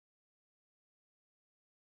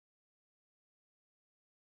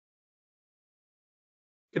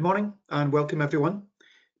Good morning and welcome everyone.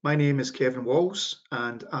 My name is Kevin Walls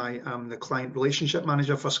and I am the Client Relationship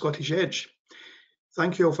Manager for Scottish Edge.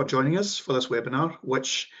 Thank you all for joining us for this webinar,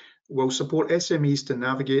 which will support SMEs to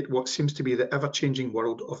navigate what seems to be the ever-changing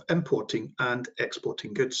world of importing and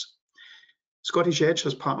exporting goods. Scottish Edge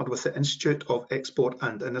has partnered with the Institute of Export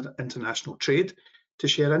and International Trade to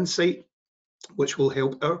share insight which will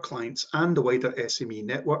help our clients and the wider SME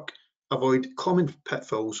network avoid common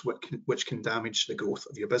pitfalls which can damage the growth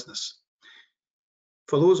of your business.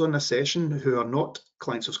 For those on this session who are not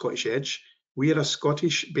clients of Scottish Edge, we are a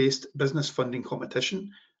Scottish-based business funding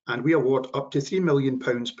competition and we award up to £3 million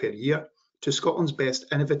per year to Scotland's best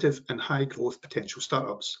innovative and high growth potential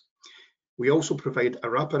startups. We also provide a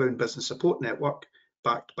wraparound business support network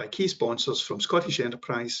backed by key sponsors from Scottish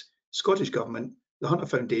Enterprise, Scottish Government, the Hunter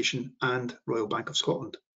Foundation and Royal Bank of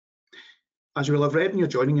Scotland. As you will have read in your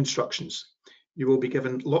joining instructions, you will be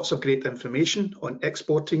given lots of great information on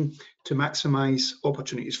exporting to maximise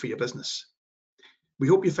opportunities for your business. We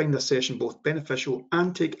hope you find this session both beneficial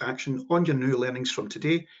and take action on your new learnings from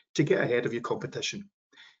today to get ahead of your competition.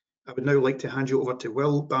 I would now like to hand you over to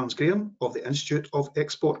Will Barnes-Graham of the Institute of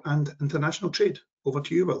Export and International Trade. Over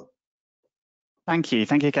to you, Will. Thank you,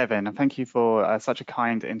 Kevin, and thank you for such a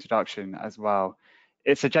kind introduction as well.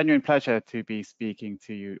 It's a genuine pleasure to be speaking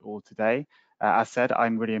to you all today. As said,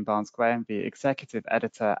 I'm William Barnes-Graham, the Executive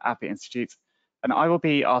Editor at the Institute, and I will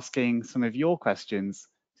be asking some of your questions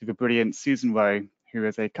to the brilliant Susan Rowe, who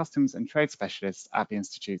is a Customs and Trade Specialist at the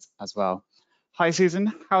Institute as well. Hi,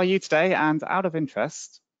 Susan, how are you today? And out of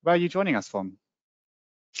interest, where are you joining us from?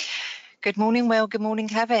 Good morning, Will. Good morning,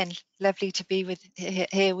 Kevin. Lovely to be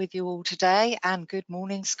here with you all today, and good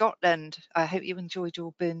morning, Scotland. I hope you enjoyed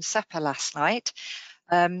your Burn supper last night.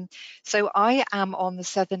 So I am on the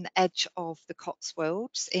southern edge of the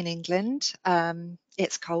Cotswolds in England.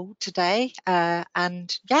 It's cold today,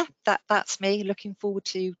 and yeah, that's me. Looking forward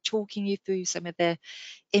to talking you through some of the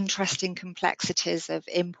interesting complexities of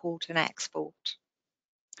import and export.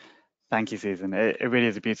 Thank you, Susan. It really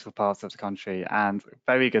is a beautiful part of the country and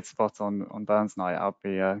very good spot on Burns night. I'll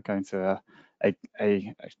be going to a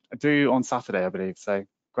do on Saturday, I believe. So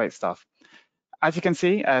great stuff. As you can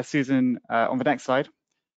see, Susan, on the next slide,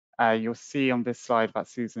 you'll see on this slide that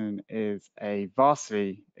Susan is a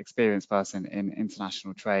vastly experienced person in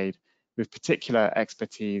international trade with particular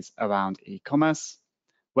expertise around e-commerce,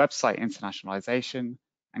 website internationalization,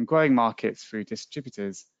 and growing markets through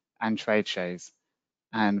distributors and trade shows.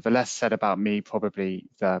 And the less said about me, probably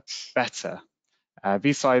the better.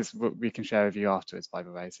 These slides we can share with you afterwards, by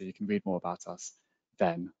the way, so you can read more about us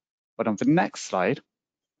then. But on the next slide,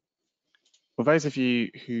 for those of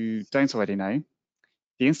you who don't already know,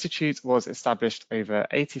 the Institute was established over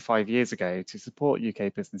 85 years ago to support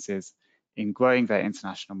UK businesses in growing their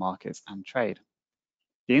international markets and trade.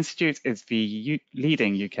 The Institute is the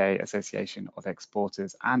leading UK association of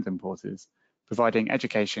exporters and importers, providing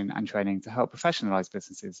education and training to help professionalise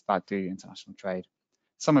businesses that do international trade,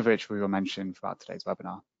 some of which we will mention throughout today's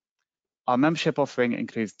webinar. Our membership offering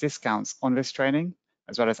includes discounts on this training,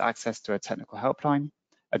 as well as access to a technical helpline,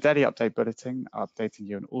 a daily update bulletin updating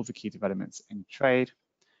you on all the key developments in trade,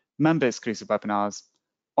 member-exclusive webinars,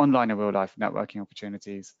 online and real-life networking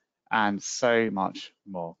opportunities, and so much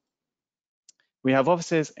more. We have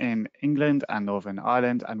offices in England and Northern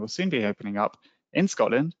Ireland, and will soon be opening up in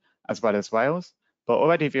Scotland, as well as Wales, but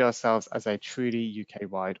already view ourselves as a truly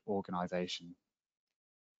UK-wide organisation.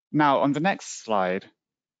 Now, on the next slide,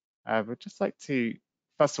 we'd just like to,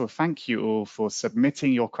 first of all, thank you all for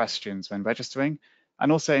submitting your questions when registering,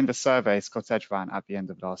 and also in the survey Scottish Edge ran at the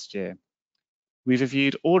end of last year. We've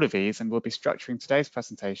reviewed all of these and we'll be structuring today's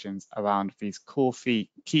presentations around these core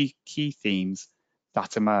key themes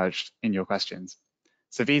that emerged in your questions.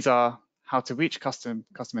 So these are how to reach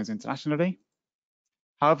customers internationally,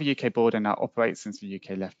 how the UK border now operates since the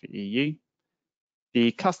UK left the EU,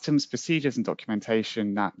 the customs procedures and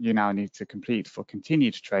documentation that you now need to complete for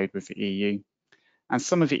continued trade with the EU, and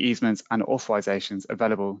some of the easements and authorisations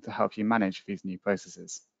available to help you manage these new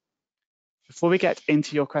processes. Before we get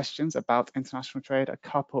into your questions about international trade, a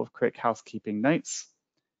couple of quick housekeeping notes.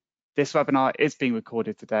 This webinar is being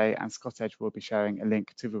recorded today, and Scottish Edge will be sharing a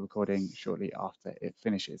link to the recording shortly after it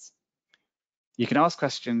finishes. You can ask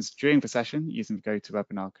questions during the session using the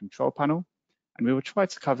GoToWebinar control panel, and we will try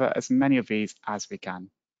to cover as many of these as we can.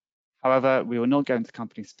 However, we will not go into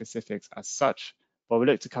company specifics as such, but we'll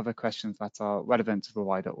look to cover questions that are relevant to the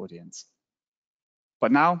wider audience.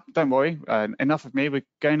 But now, don't worry, enough of me, we're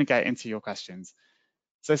going to get into your questions.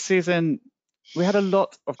 So Susan, we had a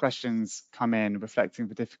lot of questions come in reflecting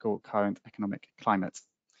the difficult current economic climate.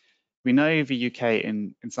 We know the UK,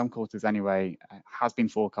 in some quarters anyway, has been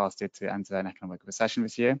forecasted to enter an economic recession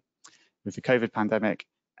this year, with the COVID pandemic,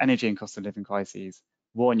 energy and cost of living crises,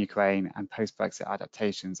 war in Ukraine, and post-Brexit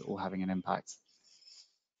adaptations all having an impact.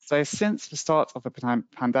 So since the start of the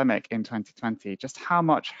pandemic in 2020, just how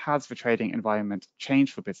much has the trading environment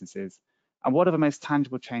changed for businesses? And what are the most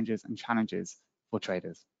tangible changes and challenges for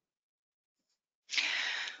traders?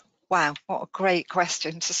 Wow, what a great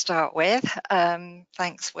question to start with.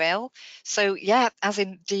 Thanks, Will. So yeah, as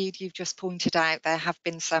indeed you've just pointed out, there have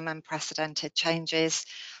been some unprecedented changes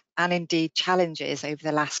and indeed challenges over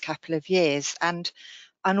the last couple of years. And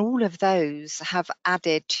all of those have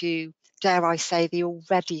added to, dare I say, the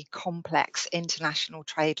already complex international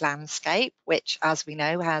trade landscape, which, as we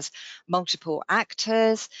know, has multiple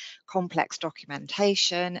actors, complex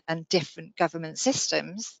documentation, and different government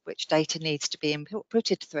systems, which data needs to be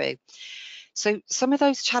inputted through. So some of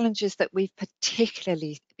those challenges that we've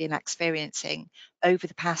particularly been experiencing over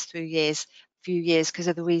the past few years, because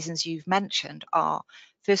of the reasons you've mentioned, are,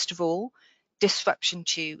 first of all, disruption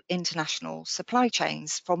to international supply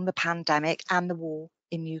chains from the pandemic and the war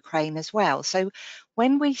in Ukraine as well. So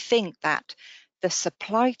when we think that the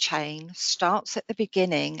supply chain starts at the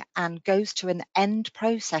beginning and goes to an end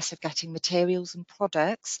process of getting materials and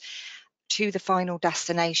products to the final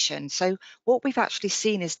destination. So what we've actually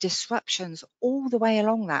seen is disruptions all the way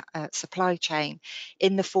along that supply chain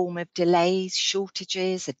in the form of delays,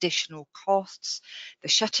 shortages, additional costs, the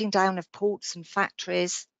shutting down of ports and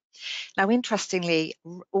factories. Now, interestingly,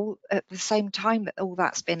 all at the same time that all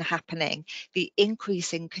that's been happening, the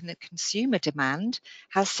increase in consumer demand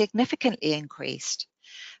has significantly increased.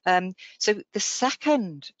 So the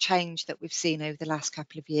second change that we've seen over the last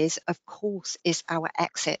couple of years, of course, is our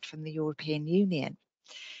exit from the European Union.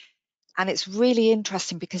 And it's really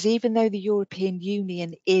interesting because even though the European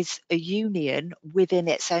Union is a union within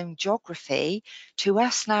its own geography, to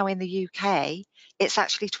us now in the UK, it's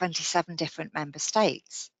actually 27 different member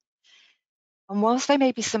states. And whilst there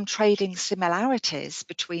may be some trading similarities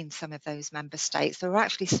between some of those member states, there are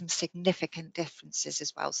actually some significant differences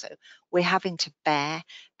as well. So we're having to bear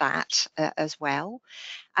that as well.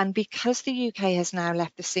 And because the UK has now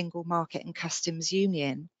left the single market and customs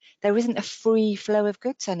union, there isn't a free flow of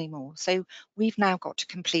goods anymore. So we've now got to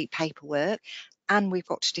complete paperwork and we've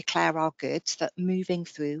got to declare our goods that moving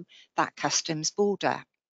through that customs border.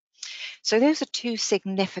 So those are two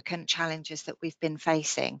significant challenges that we've been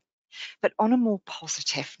facing. But on a more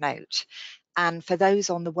positive note, and for those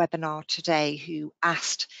on the webinar today who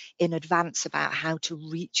asked in advance about how to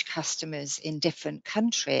reach customers in different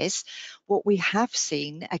countries, what we have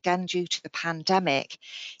seen, again due to the pandemic,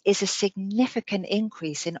 is a significant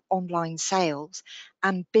increase in online sales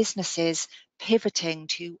and businesses pivoting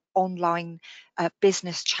to online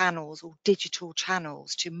business channels or digital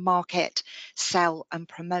channels to market, sell and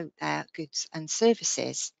promote their goods and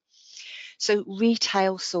services. So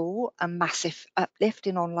retail saw a massive uplift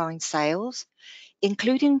in online sales,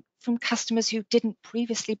 including from customers who didn't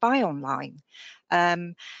previously buy online.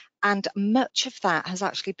 And much of that has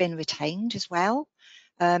actually been retained as well.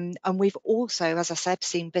 And we've also, as I said,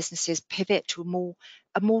 seen businesses pivot to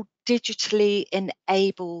a more digitally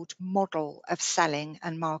enabled model of selling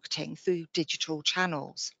and marketing through digital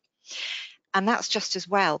channels. And that's just as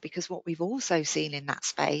well, because what we've also seen in that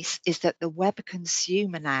space is that the web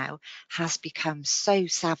consumer now has become so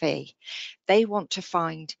savvy. They want to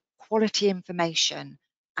find quality information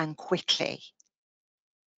and quickly.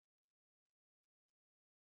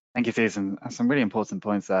 Thank you, Susan. Some really important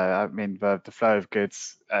points there. I mean, the flow of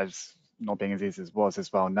goods as not being as easy as was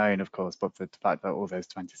is well known, of course, but the fact that all those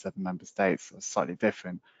 27 member states are slightly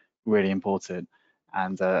different, really important.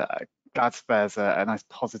 And glad there's a nice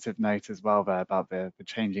positive note as well there about the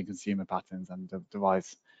changing consumer patterns and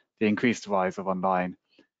the increased rise of online.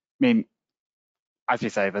 I mean, as you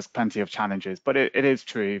say, there's plenty of challenges, but it is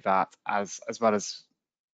true that as well as,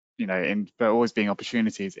 you know, there always being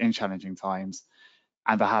opportunities in challenging times,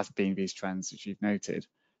 and there has been these trends which you've noted.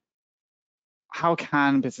 How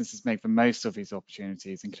can businesses make the most of these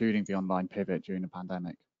opportunities, including the online pivot during the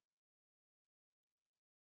pandemic?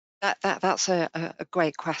 That's a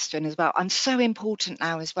great question as well, and so important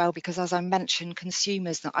now as well, because as I mentioned,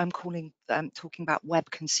 consumers that I'm talking about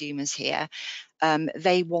web consumers here,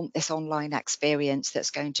 they want this online experience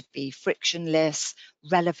that's going to be frictionless,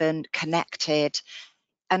 relevant, connected.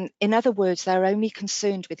 And in other words, they're only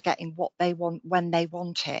concerned with getting what they want when they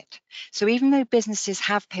want it. So even though businesses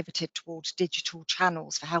have pivoted towards digital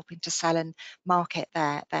channels for helping to sell and market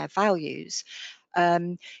their values,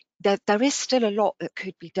 there is still a lot that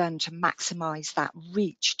could be done to maximise that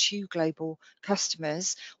reach to global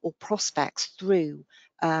customers or prospects through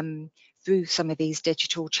some of these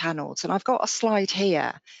digital channels. And I've got a slide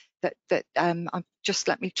here that just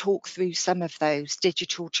let me talk through some of those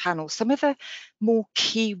digital channels, some of the more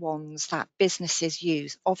key ones that businesses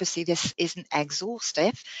use. Obviously, this isn't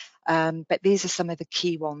exhaustive, but these are some of the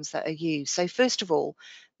key ones that are used. So first of all,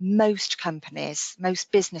 most companies,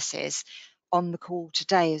 most businesses on the call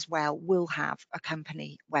today as well will have a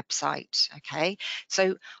company website. Okay,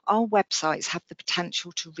 so our websites have the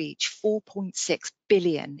potential to reach 4.6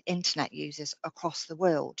 billion internet users across the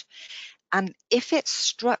world. And if it's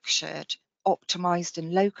structured, optimized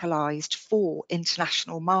and localized for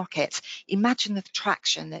international markets, imagine the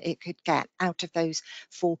traction that it could get out of those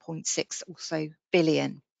 4.6 or so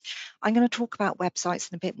billion. I'm going to talk about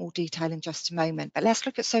websites in a bit more detail in just a moment, but let's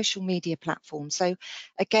look at social media platforms. So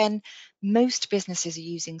again, most businesses are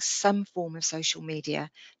using some form of social media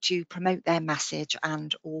to promote their message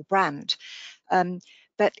and or brand.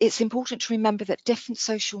 But it's important to remember that different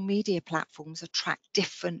social media platforms attract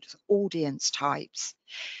different audience types.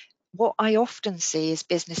 What I often see is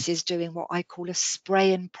businesses doing what I call a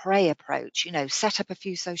spray and pray approach, you know, set up a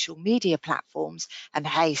few social media platforms and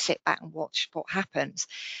hey, sit back and watch what happens.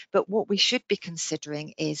 But what we should be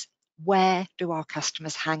considering is, where do our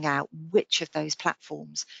customers hang out? Which of those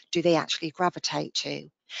platforms do they actually gravitate to?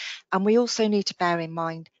 And we also need to bear in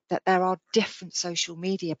mind that there are different social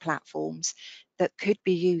media platforms that could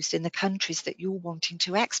be used in the countries that you're wanting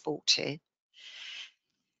to export to.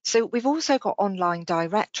 So we've also got online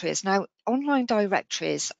directories. Now, online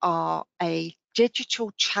directories are a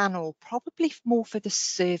digital channel, probably more for the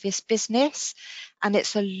service business, and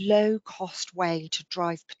it's a low-cost way to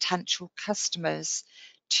drive potential customers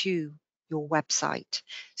to your website.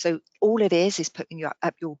 So all it is putting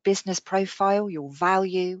up your business profile, your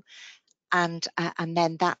value, and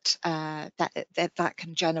then that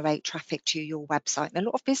can generate traffic to your website. And a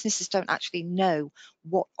lot of businesses don't actually know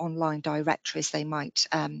what online directories they might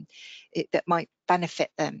that might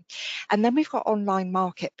benefit them. And then we've got online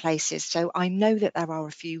marketplaces. So I know that there are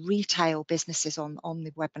a few retail businesses on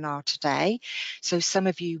the webinar today. So some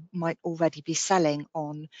of you might already be selling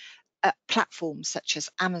on platforms such as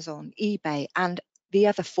Amazon, eBay, and the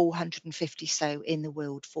other 450 so in the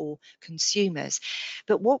world for consumers.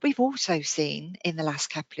 But what we've also seen in the last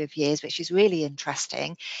couple of years, which is really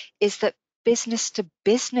interesting, is that business to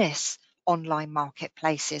business online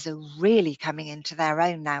marketplaces are really coming into their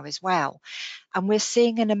own now as well. And we're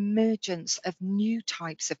seeing an emergence of new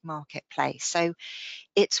types of marketplace. So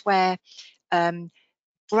it's where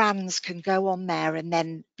brands can go on there and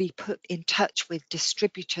then be put in touch with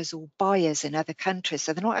distributors or buyers in other countries.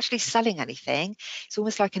 So they're not actually selling anything. It's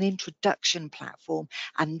almost like an introduction platform,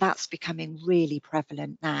 and that's becoming really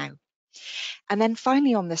prevalent now. And then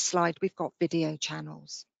finally on this slide, we've got video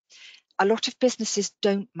channels. A lot of businesses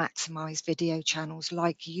don't maximize video channels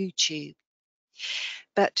like YouTube.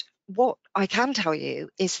 But what I can tell you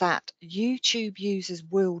is that YouTube users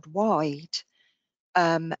worldwide,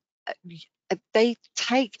 they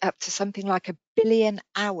take up to something like 1 billion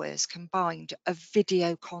hours combined of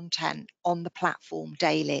video content on the platform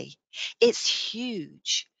daily. It's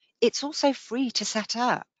huge. It's also free to set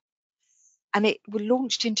up. And it was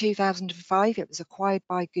launched in 2005. It was acquired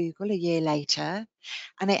by Google a year later,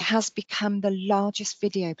 and it has become the largest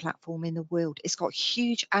video platform in the world. It's got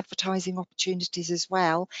huge advertising opportunities as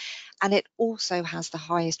well, and it also has the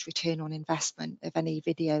highest return on investment of any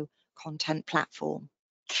video content platform.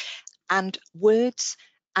 And words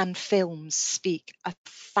and films speak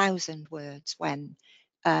 1,000 words when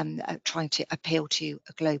trying to appeal to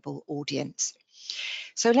a global audience.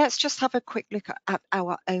 So let's just have a quick look at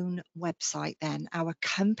our own website then, our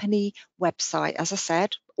company website. As I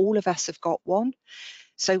said, all of us have got one.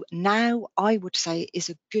 So now I would say is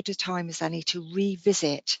as good a time as any to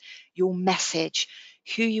revisit your message,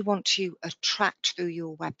 who you want to attract through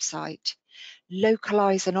your website.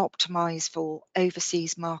 Localize and optimize for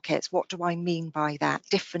overseas markets. What do I mean by that?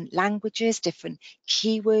 Different languages, different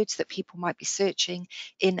keywords that people might be searching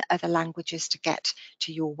in other languages to get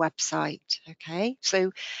to your website. Okay,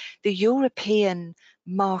 so the European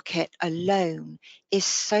market alone is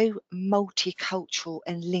so multicultural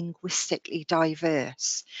and linguistically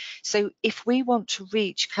diverse. So if we want to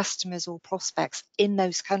reach customers or prospects in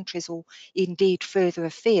those countries or indeed further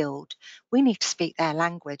afield, we need to speak their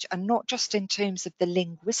language, and not just in terms of the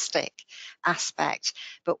linguistic aspect,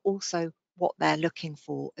 but also what they're looking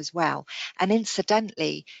for as well. And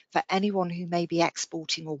incidentally, for anyone who may be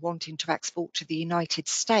exporting or wanting to export to the United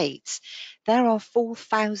States, there are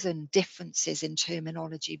 4,000 differences in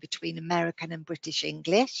terminology between American and British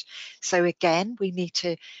English. So again, we need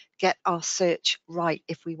to get our search right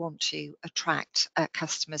if we want to attract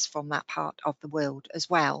customers from that part of the world as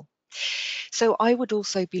well. So I would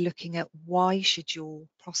also be looking at why should your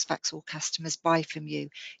prospects or customers buy from you?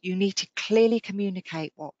 You need to clearly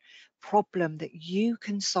communicate what problem that you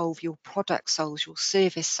can solve, your product solves, your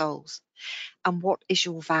service solves, and what is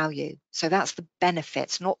your value. So that's the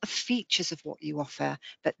benefits, not the features of what you offer,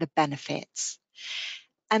 but the benefits.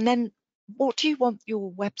 And then what do you want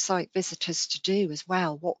your website visitors to do as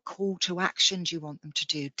well? What call to action do you want them to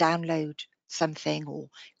do? Download something or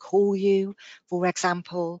call you, for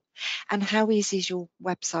example? And how easy is your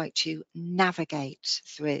website to navigate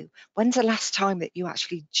through? When's the last time that you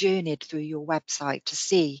actually journeyed through your website to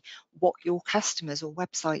see what your customers or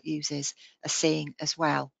website users are seeing as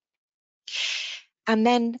well? And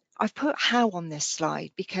then I've put how on this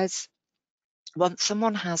slide because once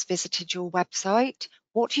someone has visited your website,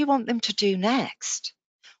 what do you want them to do next?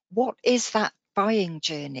 What is that buying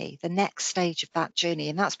journey, the next stage of that journey?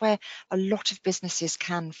 And that's where a lot of businesses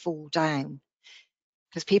can fall down,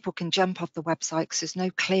 because people can jump off the website because there's no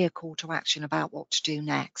clear call to action about what to do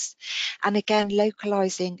next. And again,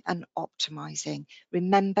 localizing and optimizing.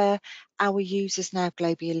 Remember, our users now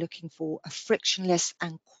globally are looking for a frictionless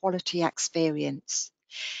and quality experience.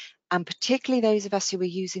 And particularly those of us who are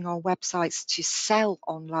using our websites to sell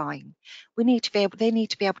online, they need to be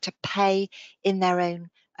able to pay in their own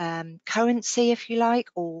currency, if you like,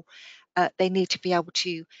 or they need to be able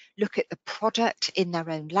to look at the product in their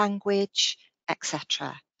own language,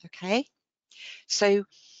 etc. Okay, so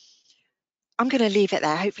I'm going to leave it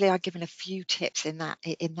there. Hopefully I've given a few tips in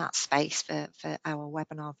that space for our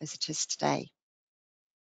webinar visitors today.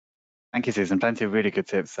 Thank you, Susan. Plenty of really good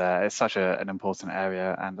tips there. It's such an important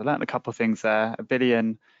area, and I learned a couple of things there. 1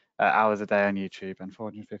 billion hours a day on YouTube and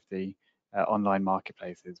 450 online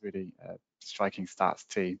marketplaces. Really striking stats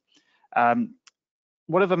too.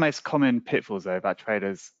 What are the most common pitfalls though that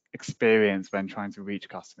traders experience when trying to reach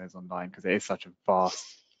customers online? Because it is such a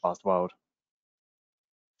vast world.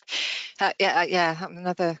 Yeah,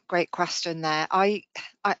 another great question there. I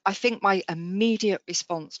think my immediate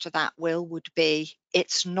response to that, Will, would be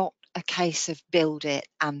it's not a case of build it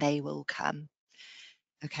and they will come.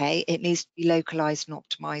 Okay, it needs to be localized and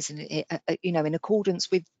optimized, and in accordance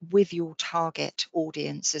with your target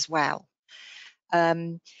audience as well.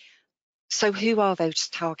 So who are those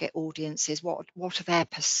target audiences? What are their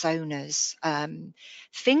personas?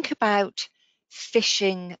 Think about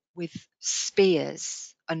fishing with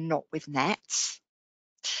spears and not with nets.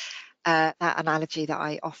 That analogy that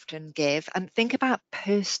I often give, and think about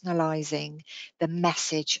personalizing the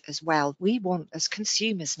message as well. We want, as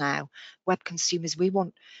consumers now, web consumers, we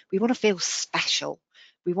want to feel special.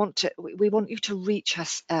 We want you to reach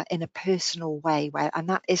us in a personal way, and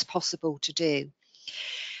that is possible to do.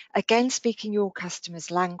 Again, speaking your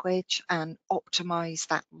customer's language and optimize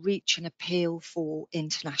that reach and appeal for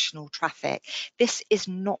international traffic. This is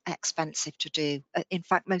not expensive to do. In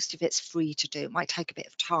fact, most of it's free to do. It might take a bit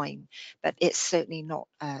of time, but it's certainly not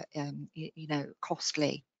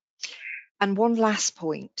costly. And one last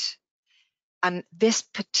point, and this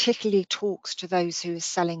particularly talks to those who are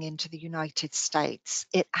selling into the United States.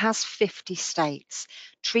 It has 50 states.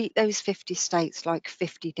 Treat those 50 states like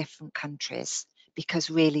 50 different countries, because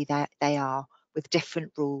really they are, with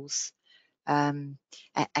different rules,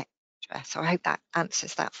 etc. So I hope that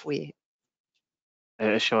answers that for you.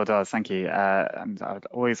 It sure does, thank you. And I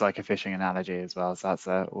always like a fishing analogy as well, so that's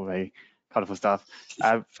all very colourful stuff.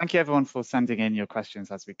 Thank you everyone for sending in your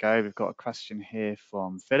questions as we go. We've got a question here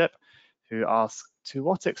from Philip, who asks, to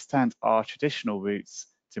what extent are traditional routes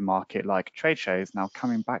to market like trade shows now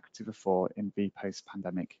coming back to the fore in the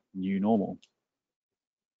post-pandemic new normal?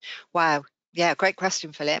 Wow. Yeah, great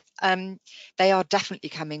question, Philip. They are definitely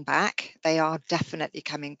coming back. They are definitely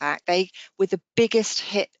coming back. They were the biggest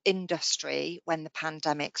hit industry when the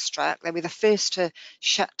pandemic struck. They were the first to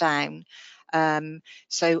shut down.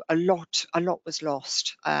 So a lot was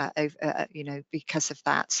lost, because of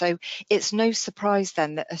that. So it's no surprise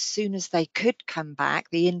then that as soon as they could come back,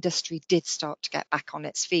 the industry did start to get back on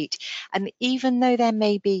its feet. And even though there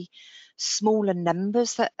may be smaller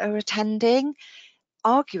numbers that are attending,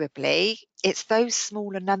 arguably, it's those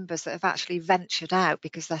smaller numbers that have actually ventured out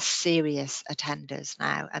because they're serious attenders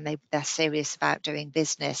now, and they're serious about doing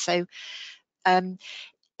business. So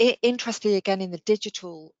Interestingly, again, in the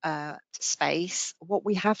digital space, what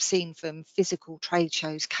we have seen from physical trade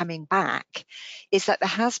shows coming back is that there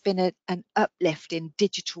has been an uplift in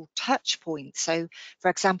digital touch points. So, for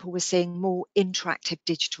example, we're seeing more interactive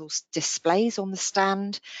digital displays on the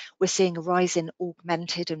stand. We're seeing a rise in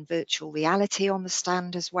augmented and virtual reality on the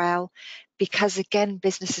stand as well, because again,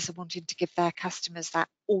 businesses are wanting to give their customers that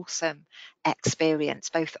awesome experience,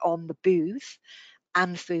 both on the booth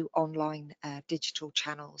and through online digital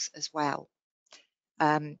channels as well.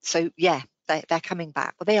 So yeah, they're coming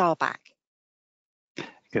back. Well, they are back.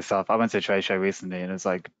 Good stuff. I went to a trade show recently and it was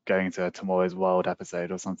like going to a Tomorrow's World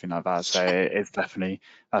episode or something like that. So that's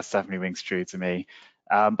definitely rings true to me.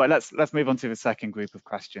 But let's move on to the second group of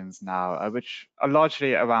questions now, which are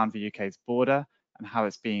largely around the UK's border and how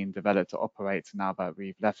it's being developed to operate now that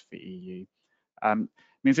we've left the EU.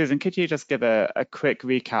 Susan, could you just give a quick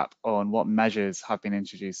recap on what measures have been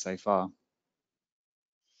introduced so far?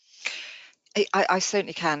 I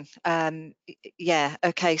certainly can. Yeah,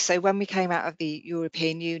 okay. So when we came out of the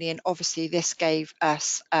European Union, obviously this gave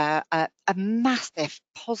us a massive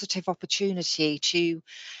positive opportunity to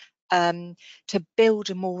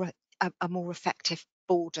build a more effective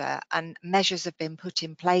border, and measures have been put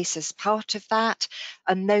in place as part of that,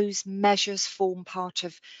 and those measures form part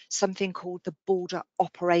of something called the border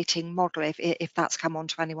operating model, if that's come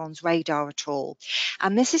onto anyone's radar at all.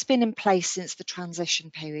 And this has been in place since the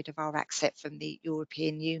transition period of our exit from the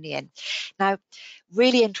European Union. Now,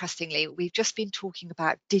 really interestingly, we've just been talking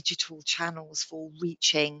about digital channels for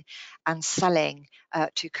reaching and selling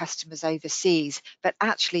to customers overseas, but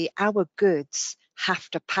actually our goods have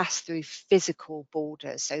to pass through physical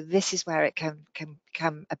borders. So this is where it can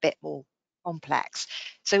become a bit more complex.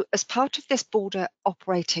 So as part of this border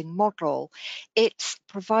operating model, it's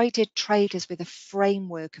provided traders with a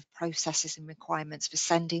framework of processes and requirements for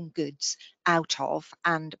sending goods out of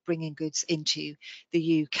and bringing goods into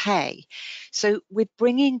the UK. So with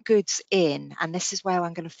bringing goods in, and this is where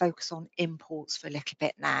I'm going to focus on imports for a little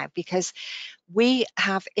bit now, because we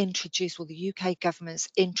have introduced, well, the UK government's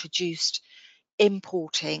introduced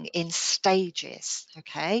importing in stages,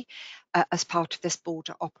 okay, as part of this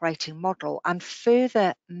border operating model, and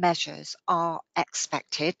further measures are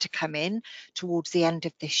expected to come in towards the end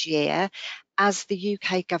of this year as the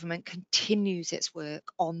UK government continues its work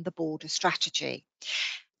on the border strategy.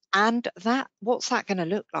 And what's that going to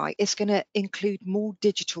look like? It's going to include more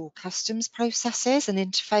digital customs processes and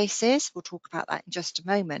interfaces. We'll talk about that in just a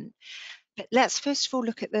moment. But let's first of all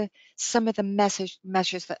look at some of the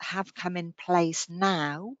measures that have come in place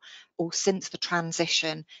now or since the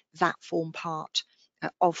transition that form part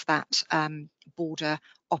of that border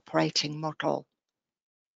operating model.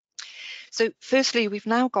 So firstly, we've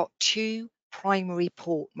now got two primary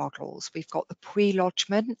port models. We've got the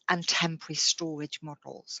pre-lodgement and temporary storage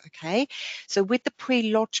models, okay? So with the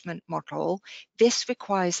pre-lodgement model, this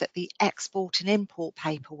requires that the export and import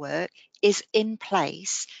paperwork is in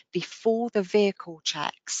place before the vehicle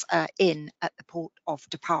checks in at the port of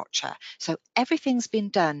departure. So everything's been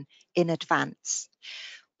done in advance.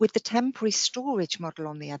 With the temporary storage model,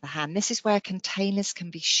 on the other hand, this is where containers can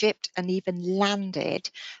be shipped and even landed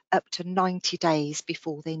up to 90 days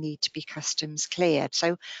before they need to be customs cleared.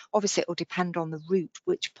 So obviously it will depend on the route,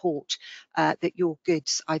 which port that your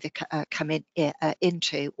goods either come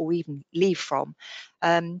into or even leave from.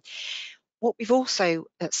 What we've also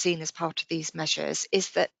seen as part of these measures is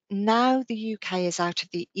that now the UK is out of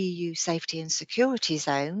the EU safety and security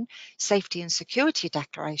zone, safety and security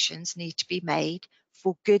declarations need to be made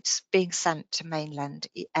for goods being sent to mainland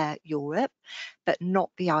Europe, but not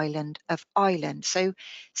the island of Ireland. So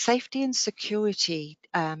safety and security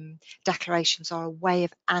declarations are a way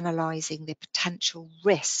of analysing the potential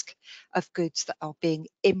risk of goods that are being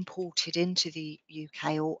imported into the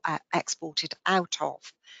UK or exported out of.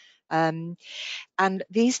 And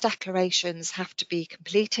these declarations have to be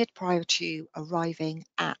completed prior to arriving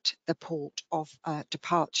at the port of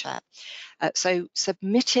departure. So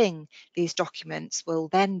submitting these documents will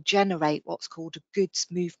then generate what's called a goods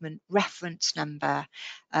movement reference number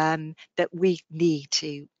that we need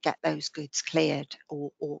to get those goods cleared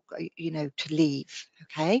or to leave,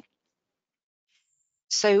 okay?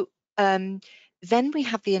 So then we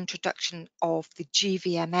have the introduction of the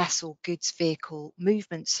GVMS, or Goods Vehicle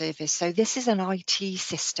Movement Service. So this is an IT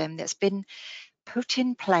system that's been put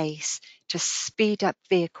in place to speed up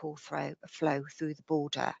vehicle flow through the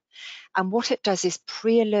border. And what it does is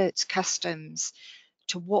pre-alerts customs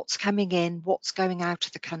to what's coming in, what's going out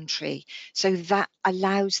of the country. So that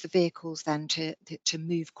allows the vehicles then to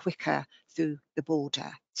move quicker through the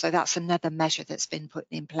border. So that's another measure that's been put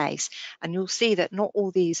in place. And you'll see that not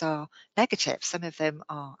all these are negative. Some of them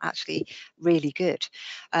are actually really good.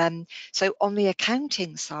 So on the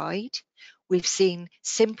accounting side, we've seen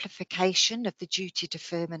simplification of the duty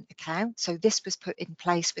deferment account. So this was put in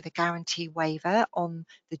place with a guarantee waiver on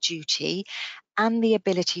the duty and the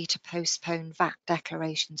ability to postpone VAT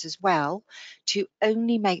declarations as well, to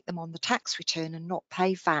only make them on the tax return and not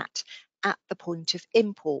pay VAT at the point of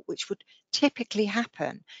import, which would typically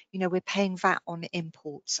happen. You know, we're paying VAT on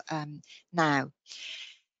imports now.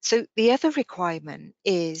 So the other requirement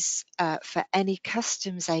is for any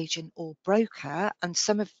customs agent or broker, and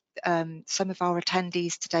some of our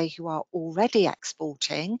attendees today who are already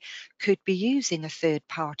exporting could be using a third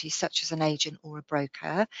party such as an agent or a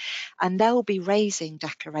broker, and they'll be raising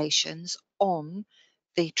declarations on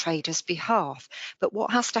the trader's behalf. But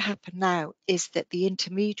what has to happen now is that the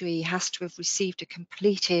intermediary has to have received a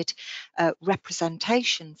completed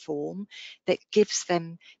representation form that gives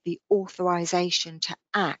them the authorization to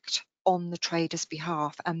act on the trader's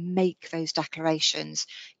behalf and make those declarations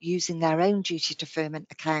using their own duty deferment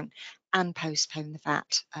account and postpone the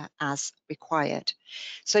VAT as required.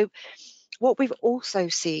 So what we've also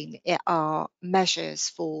seen are measures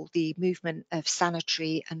for the movement of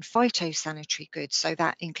sanitary and phytosanitary goods. So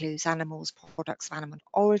that includes animals, products of animal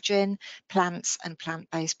origin, plants and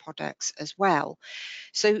plant-based products as well.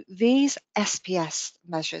 So these SPS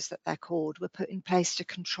measures that they're called were put in place to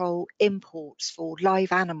control imports for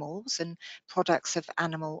live animals and products of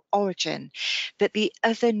animal origin. But the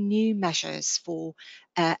other new measures for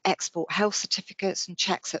export health certificates and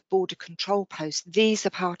checks at border control posts, these are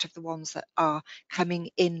part of the ones that are coming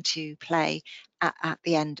into play at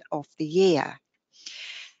the end of the year.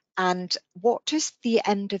 And what does the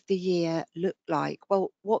end of the year look like?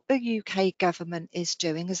 Well, what the UK government is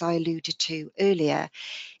doing, as I alluded to earlier,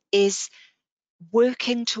 is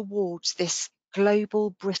working towards this Global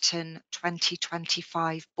Britain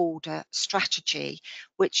 2025 border strategy,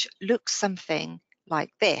 which looks something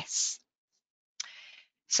like this.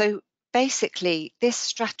 So basically, this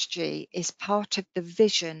strategy is part of the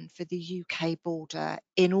vision for the UK border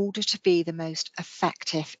in order to be the most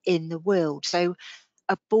effective in the world. So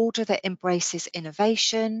a border that embraces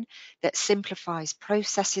innovation, that simplifies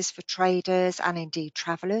processes for traders and indeed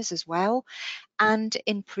travellers as well, and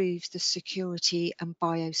improves the security and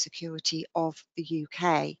biosecurity of the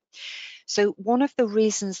UK. So one of the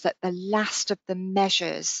reasons that the last of the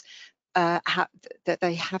measures that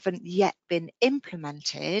they haven't yet been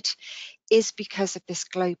implemented is because of this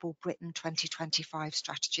Global Britain 2025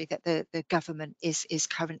 strategy that the government is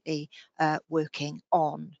currently working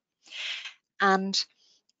on. And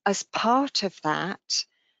as part of that,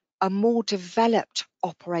 a more developed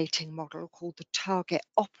operating model called the target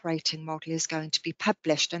operating model is going to be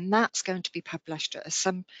published, and that's going to be published at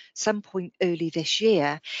some point early this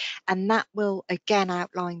year, and that will again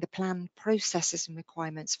outline the planned processes and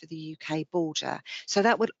requirements for the UK border. So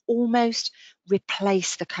that would almost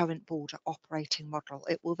replace the current border operating model.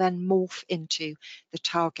 It will then morph into the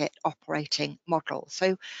target operating model.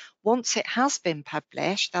 So once it has been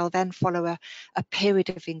published, there'll then follow a period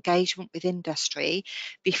of engagement with industry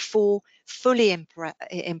before fully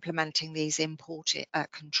implementing these import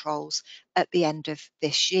controls at the end of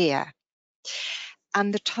this year.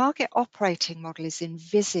 And the target operating model is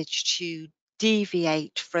envisaged to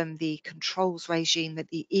deviate from the controls regime that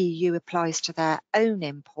the EU applies to their own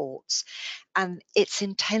imports. And it's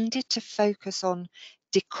intended to focus on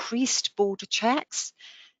decreased border checks,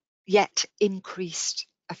 yet increased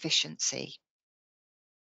efficiency.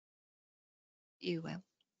 You will.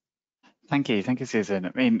 Thank you, Susan.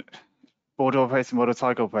 I mean, border operating model,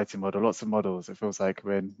 target operating model, lots of models. It feels like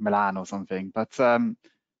we're in Milan or something. But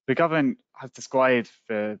the government has described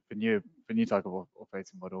the new target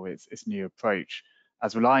operating model, its new approach,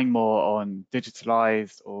 as relying more on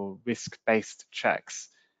digitalized or risk-based checks.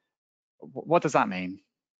 What does that mean?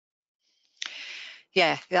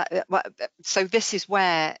 Yeah, so this is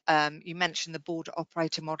where you mentioned the border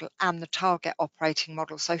operating model and the target operating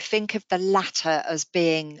model. So think of the latter as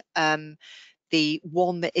being the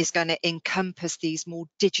one that is going to encompass these more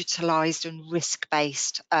digitalized and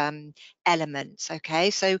risk-based elements. Okay,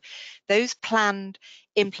 so those planned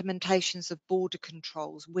implementations of border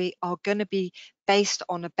controls, we are going to be based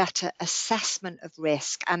on a better assessment of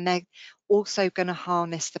risk, and they're also going to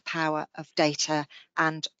harness the power of data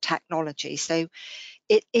and technology. So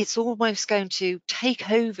it's almost going to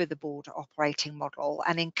take over the border operating model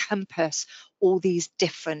and encompass all these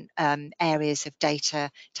different areas of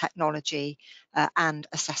data, technology and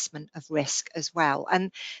assessment of risk as well.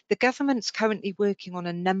 And the government's currently working on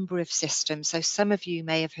a number of systems. So some of you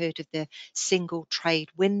may have heard of the single trade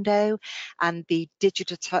window, and the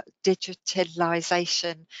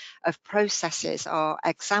digitalisation of processes are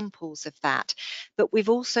examples of that. But we've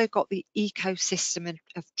also got the ecosystem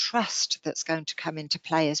of trust that's going to come into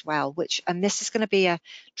play as well, and this is going to be a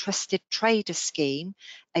trusted trader scheme,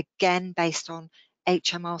 again based on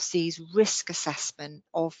HMRC's risk assessment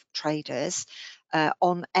of traders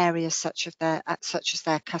on areas such as their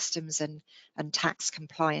customs and tax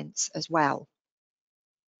compliance as well.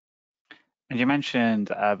 And you mentioned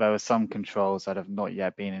there were some controls that have not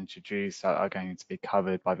yet been introduced that are going to be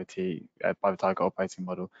covered by the target operating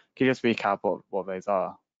model. Can you just recap what those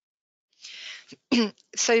are?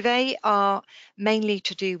 So they are mainly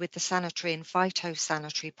to do with the sanitary and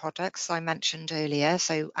phytosanitary products I mentioned earlier,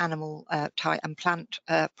 so animal and plant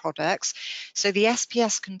products. So the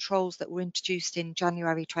SPS controls that were introduced in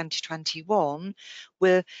January 2021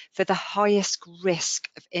 were for the highest risk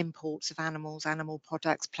of imports of animals, animal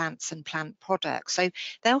products, plants and plant products. So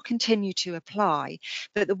they'll continue to apply,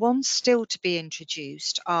 but the ones still to be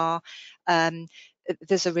introduced are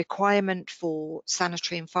there's a requirement for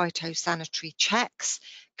sanitary and phytosanitary checks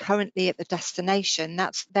currently at the destination.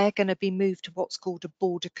 They're going to be moved to what's called a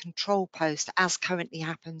border control post, as currently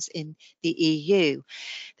happens in the EU.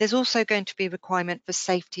 There's also going to be a requirement for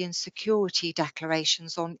safety and security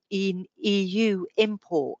declarations on EU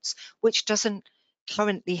imports, which doesn't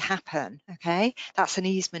currently happen. Okay, that's an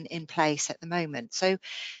easement in place at the moment. So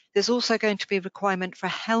there's also going to be a requirement for a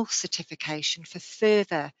health certification for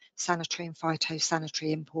further sanitary and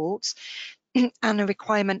phytosanitary imports, and a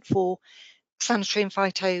requirement for sanitary and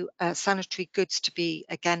phytosanitary goods to be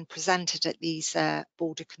again presented at these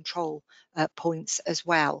border control points as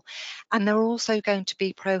well. And there are also going to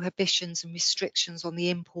be prohibitions and restrictions on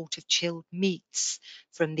the import of chilled meats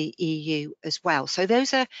from the EU as well. So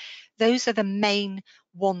those are the main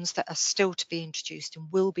ones that are still to be introduced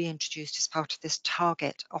and will be introduced as part of this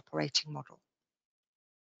target operating model.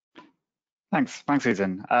 Thanks,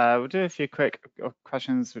 Susan. We'll do a few quick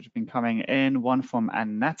questions which have been coming in. One from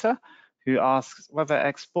Annetta, who asks whether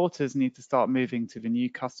exporters need to start moving to the new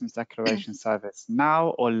customs declaration service now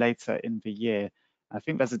or later in the year. I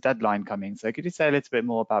think there's a deadline coming. So could you say a little bit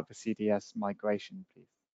more about the CDS migration, please?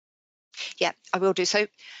 Yeah, I will do. So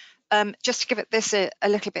just to give this a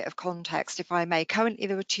little bit of context, if I may, currently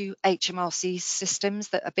there are two HMRC systems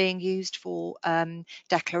that are being used for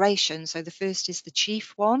declaration. So the first is the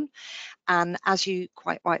chief one, and as you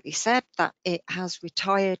quite rightly said, that it has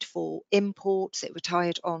retired for imports. It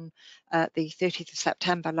retired on the 30th of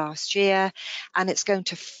September last year, and it's going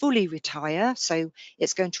to fully retire. So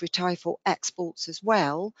it's going to retire for exports as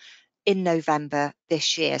well in November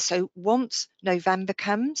this year. So once November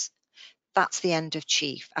comes, that's the end of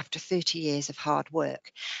chief after 30 years of hard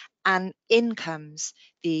work. And in comes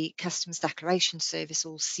the Customs Declaration Service,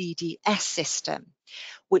 or CDS system,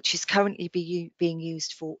 which is currently being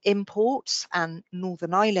used for imports and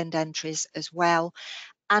Northern Ireland entries as well.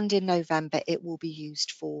 And in November, it will be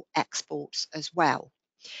used for exports as well.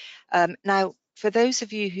 Now, for those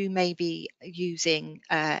of you who may be using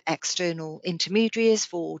external intermediaries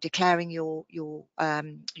for declaring your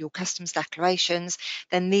customs declarations,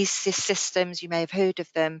 then these systems, you may have heard of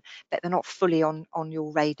them, but they're not fully on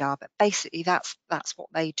your radar. But basically, that's what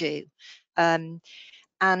they do. And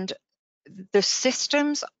the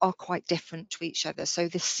systems are quite different to each other. So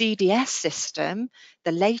the CDS system,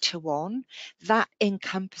 the later one, that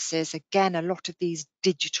encompasses, again, a lot of these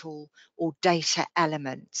digital or data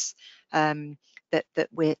elements that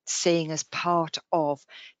we're seeing as part of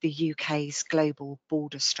the UK's global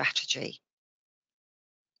border strategy.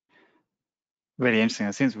 Really interesting.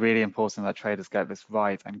 It seems really important that traders get this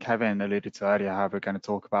right. And Kevin alluded to earlier how we're going to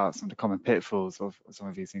talk about some of the common pitfalls of some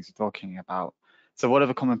of these things you're talking about. So what are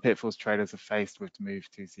the common pitfalls traders have faced with the move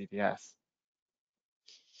to CDS?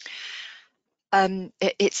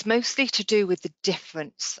 It's mostly to do with the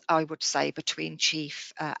difference, I would say, between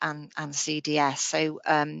Chief and CDS. So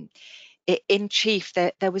in Chief,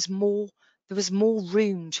 there was more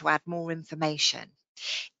room to add more information.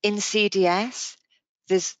 In CDS,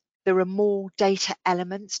 there are more data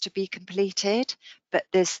elements to be completed, but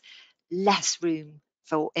there's less room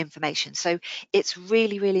for information. So it's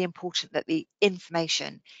really, really important that the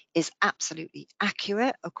information is absolutely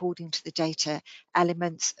accurate according to the data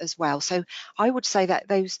elements as well. So I would say that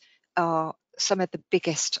those are some of the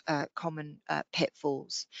biggest common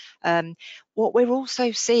pitfalls. What we're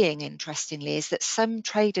also seeing, interestingly, is that some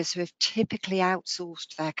traders who have typically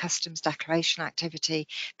outsourced their customs declaration activity,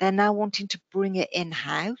 they're now wanting to bring it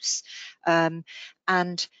in-house,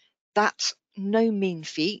 and that no mean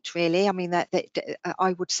feat, really. I mean,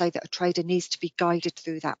 I would say that a trader needs to be guided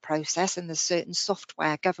through that process, and there's certain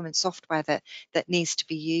software, government software, that needs to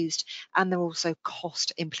be used, and there are also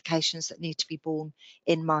cost implications that need to be borne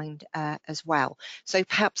in mind as well. So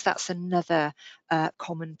perhaps that's another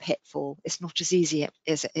common pitfall. It's not as easy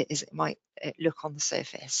as it might look on the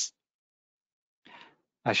surface.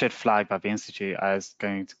 I should flag that the Institute is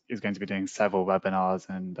going to be doing several webinars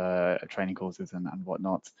and training courses and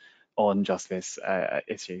whatnot on just this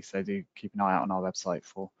issue. So do keep an eye out on our website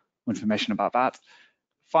for more information about that.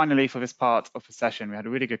 Finally, for this part of the session, we had a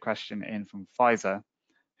really good question in from Pfizer,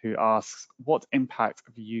 who asks what impact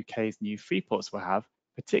the UK's new free ports will have,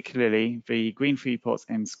 particularly the green free ports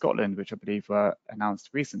in Scotland, which I believe were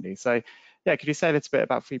announced recently. So yeah, could you say a little bit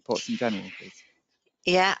about free ports in general, please?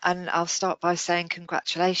 Yeah, and I'll start by saying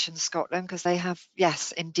congratulations, Scotland, because they have,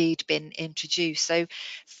 yes, indeed been introduced. So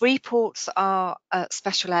free ports are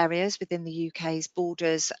special areas within the UK's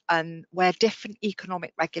borders where different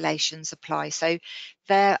economic regulations apply. So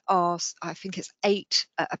there are, I think it's 8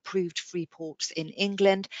 approved free ports in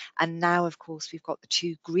England, and now, of course, we've got the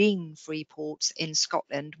 2 green free ports in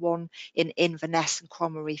Scotland, one in Inverness and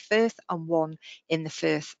Cromarty Firth, and one in the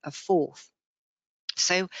Firth of Forth.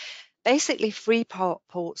 So basically, free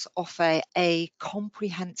ports offer a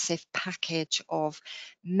comprehensive package of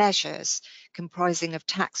measures comprising of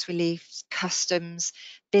tax reliefs, customs,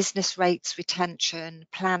 business rates retention,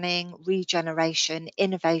 planning, regeneration,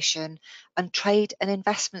 innovation, and trade and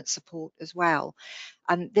investment support as well.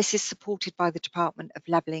 And this is supported by the Department of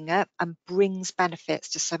Levelling Up and brings benefits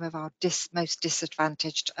to some of our most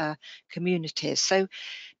disadvantaged communities. So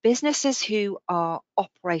businesses who are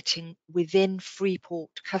operating within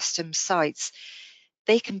Freeport customs sites,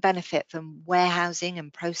 they can benefit from warehousing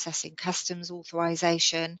and processing customs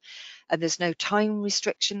authorisation, and there's no time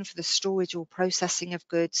restriction for the storage or processing of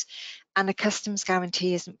goods, and a customs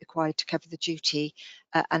guarantee isn't required to cover the duty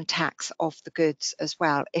and tax of the goods as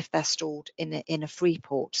well if they're stored in a free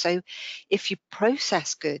port. So if you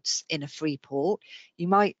process goods in a free port, you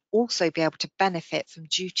might also be able to benefit from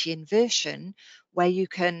duty inversion, where you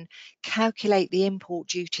can calculate the import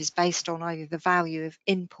duties based on either the value of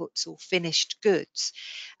inputs or finished goods,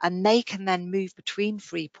 and they can then move between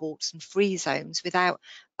free ports and free zones without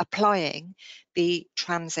applying the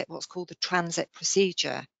transit, what's called the transit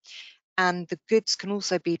procedure. And the goods can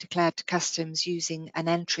also be declared to customs using an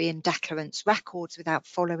entry in declarant's records without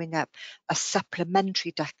following up a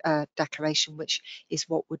supplementary declaration, which is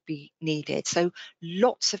what would be needed. So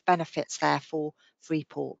lots of benefits there for free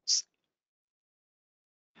ports.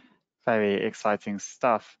 Very exciting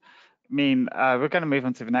stuff. I mean, we're going to move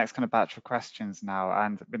on to the next kind of batch of questions now.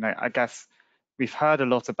 And I guess we've heard a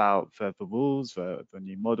lot about the rules, the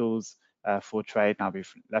new models for trade. Now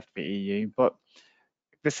we've left the EU, but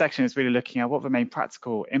this section is really looking at what the main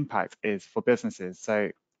practical impact is for businesses.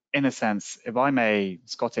 So in a sense, if I'm a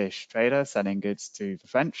Scottish trader selling goods to the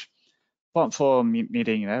French, apart from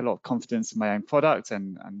needing a lot of confidence in my own product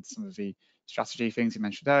and some of the strategy things you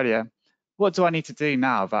mentioned earlier, what do I need to do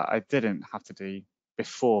now that I didn't have to do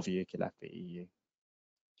before the UK left the EU?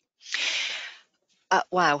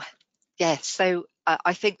 Wow. Yes. So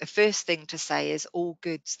I think the first thing to say is all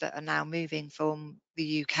goods that are now moving from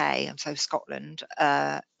the UK, and so Scotland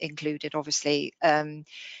included, obviously,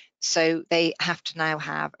 so they have to now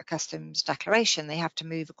have a customs declaration. They have to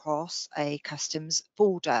move across a customs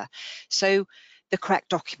border. So the correct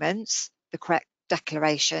documents, the correct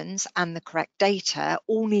declarations, and the correct data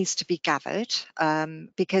all needs to be gathered,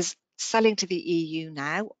 because selling to the EU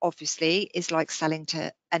now obviously is like selling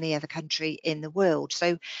to any other country in the world.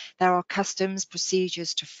 So there are customs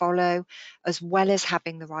procedures to follow, as well as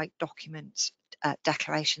having the right documents,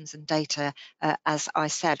 declarations and data, as I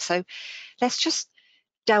said. So let's just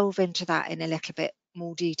delve into that in a little bit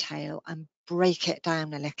more detail and break it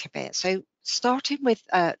down a little bit. So starting with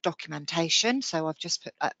documentation, so I've just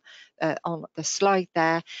put on the slide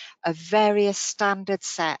there a various standard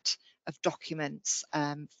set of documents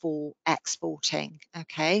for exporting.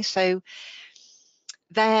 Okay, so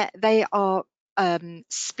they are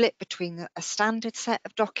split between a standard set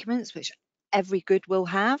of documents, which every good will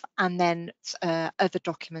have, and then other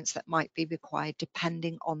documents that might be required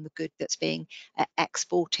depending on the good that's being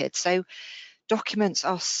exported. So documents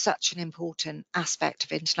are such an important aspect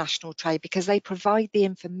of international trade because they provide the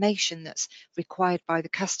information that's required by the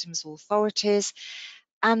customs authorities,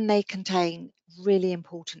 and they contain really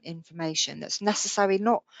important information that's necessary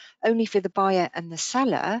not only for the buyer and the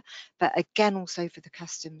seller, but again also for the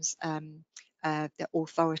customs the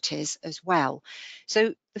authorities as well.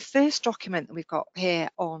 So the first document that we've got here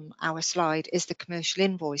on our slide is the commercial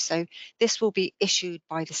invoice. So this will be issued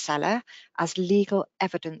by the seller as legal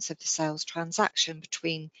evidence of the sales transaction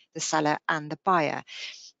between the seller and the buyer.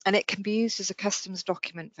 And it can be used as a customs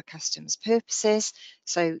document for customs purposes.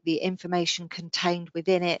 So the information contained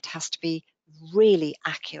within it has to be really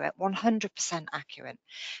accurate, 100% accurate,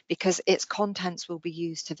 because its contents will be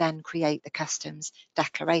used to then create the customs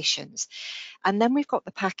declarations. And then we've got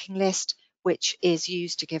the packing list, which is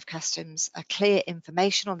used to give customs a clear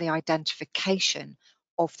information on the identification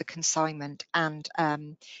of the consignment and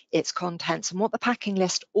its contents. And what the packing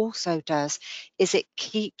list also does is it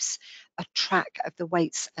keeps a track of the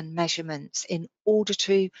weights and measurements in order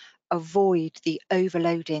to avoid the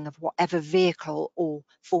overloading of whatever vehicle or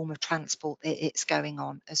form of transport it's going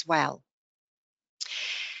on as well.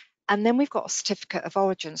 And then we've got a certificate of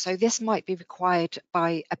origin. So this might be required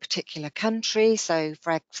by a particular country. So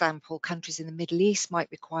for example, countries in the Middle East might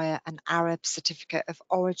require an Arab certificate of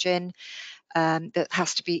origin that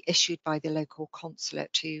has to be issued by the local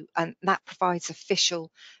consulate too, and that provides official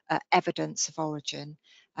evidence of origin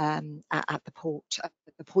at the port, at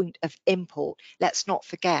the point of import. Let's not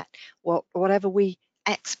forget, whatever we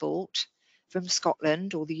export from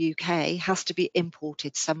Scotland or the UK has to be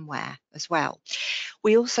imported somewhere as well.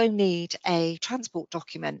 We also need a transport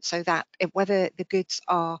document so that whether the goods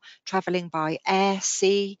are travelling by air,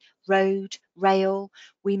 sea, road, rail,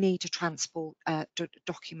 we need a transport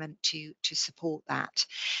document to support that.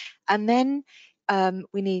 And then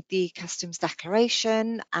we need the customs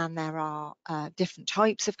declaration, and there are different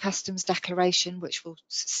types of customs declaration, which we'll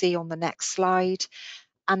see on the next slide.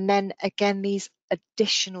 And then again, these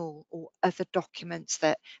additional or other documents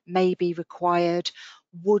that may be required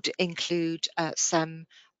would include some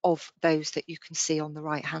of those that you can see on the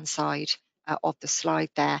right hand side of the slide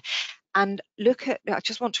there. And look at, I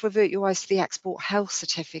just want to revert your eyes to the export health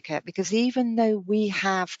certificate, because even though we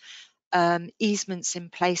have easements in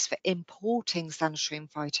place for importing sanitary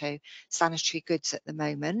and phytosanitary goods at the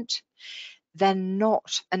moment, they're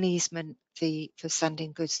not an easement for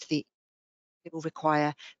sending goods to the it will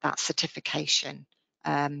require that certification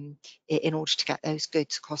in order to get those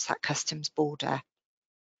goods across that customs border.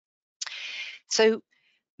 So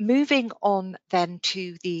moving on then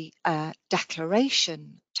to the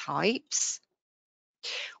declaration types,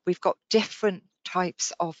 we've got different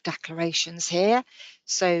types of declarations here.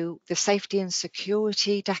 So the safety and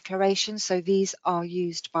security declarations, so these are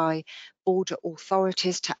used by border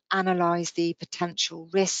authorities to analyse the potential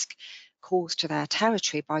risk caused to their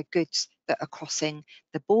territory by goods that are crossing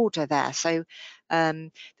the border there. So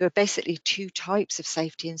there are basically two types of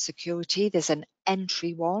safety and security. There's an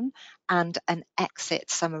entry one and an exit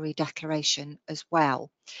summary declaration as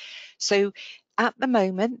well. So at the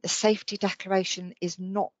moment, the safety declaration is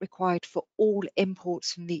not required for all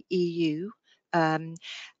imports from the EU, and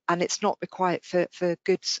it's not required for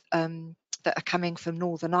goods that are coming from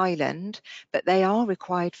Northern Ireland, but they are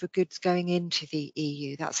required for goods going into the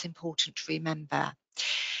EU. That's important to remember.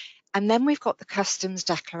 And then we've got the customs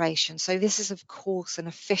declaration. So this is, of course, an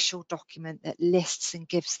official document that lists and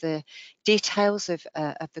gives the details of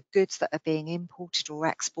the goods that are being imported or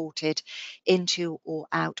exported into or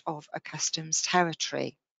out of a customs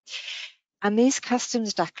territory. And these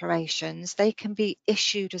customs declarations, they can be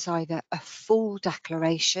issued as either a full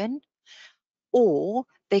declaration, or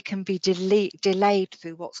they can be delayed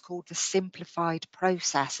through what's called the simplified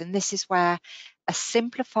process. And this is where a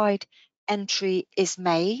simplified entry is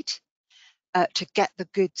made to get the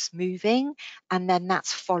goods moving, and then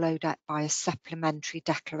that's followed up by a supplementary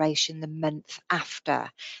declaration the month after.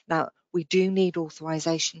 Now, we do need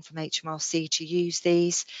authorisation from HMRC to use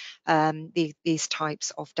these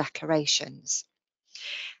types of declarations.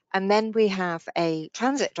 And then we have a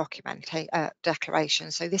transit document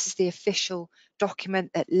declaration. So this is the official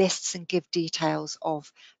document that lists and gives details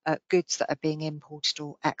of goods that are being imported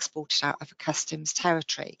or exported out of a customs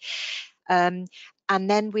territory. And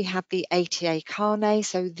then we have the ATA carnet.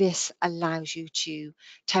 So this allows you to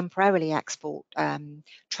temporarily export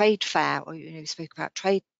trade fair, or we spoke about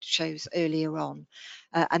trade shows earlier on.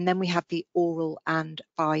 And then we have the oral and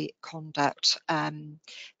by conduct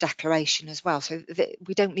declaration as well. So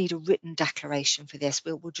we don't need a written declaration for this.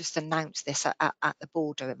 We'll just announce this at the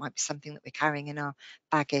border. It might be something that we're carrying in our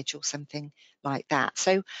baggage or something like that.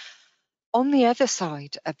 So on the other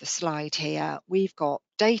side of the slide here, we've got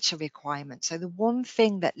data requirements. So the one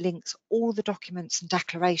thing that links all the documents and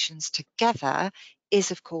declarations together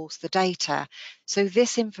is, of course, the data. So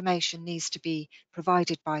this information needs to be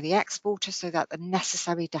provided by the exporter so that the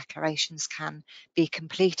necessary declarations can be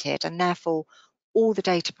completed. And therefore, all the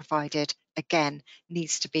data provided, again,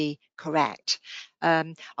 needs to be correct.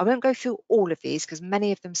 I won't go through all of these because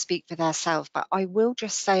many of them speak for themselves, but I will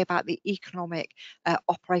just say about the Economic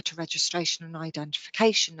Operator Registration and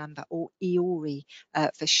Identification Number, or IORI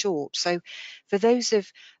for short. So for those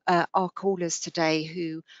of our callers today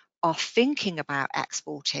who are thinking about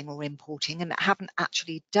exporting or importing and haven't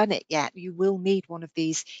actually done it yet, you will need one of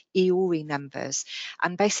these IORI numbers.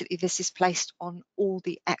 And basically this is placed on all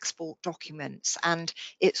the export documents, and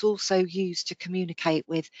it's also used to communicate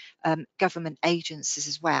with government agencies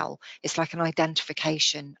as well. It's like an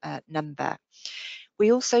identification number.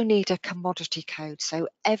 We also need a commodity code, so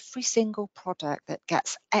every single product that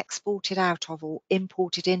gets exported out of or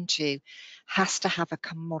imported into has to have a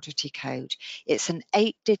commodity code. It's an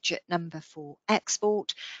 8-digit number for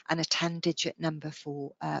export and a 10-digit number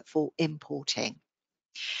for importing.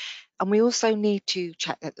 And we also need to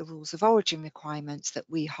check that the rules of origin requirements that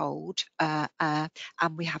we hold, and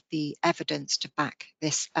we have the evidence to back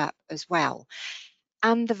this up as well.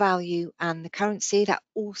 And the value and the currency, that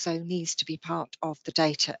also needs to be part of the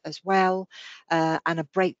data as well. And a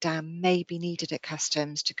breakdown may be needed at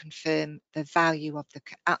customs to confirm the value of the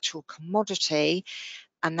actual commodity,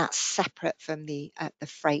 and that's separate from the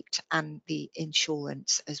freight and the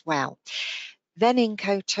insurance as well. Then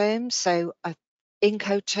Incoterms, so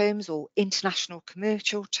Incoterms or international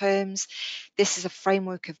commercial terms. This is a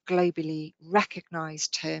framework of globally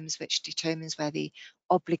recognised terms which determines where the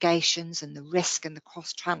obligations and the risk and the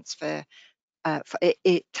cost transfer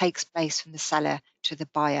it takes place from the seller to the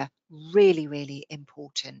buyer. Really, really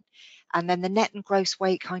important. And then the net and gross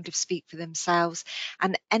weight kind of speak for themselves,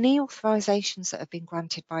 and any authorisations that have been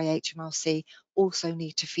granted by HMRC also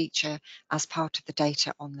need to feature as part of the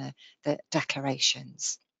data on the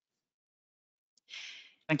declarations.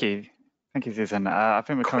 Thank you, Susan. I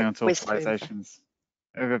think we're coming on to authorisations.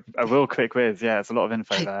 A real quick whiz, yeah, it's a lot of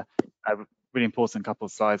info there. Really important couple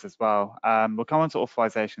of slides as well. We'll come on to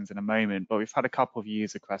authorisations in a moment, but we've had a couple of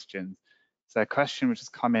user questions. So a question which has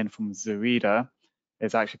come in from Zurida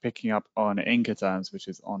is actually picking up on Incoterms, which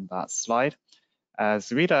is on that slide.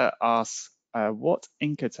 Zurida asks, what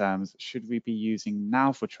Incoterms should we be using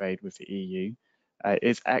now for trade with the EU?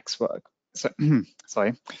 Is Xworks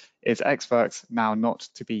now not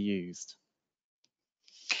to be used?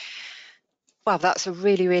 Well, that's a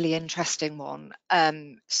really, really interesting one.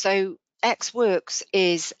 So Xworks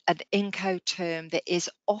is an Incoterm that is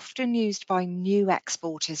often used by new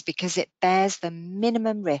exporters because it bears the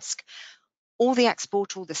minimum risk. All the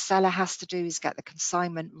exporter or the seller has to do is get the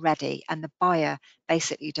consignment ready, and the buyer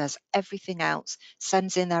basically does everything else,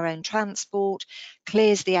 sends in their own transport,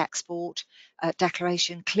 clears the export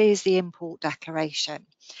declaration, clears the import declaration.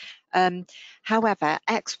 However,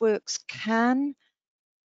 Xworks can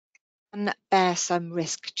bear some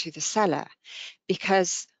risk to the seller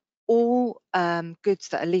because all goods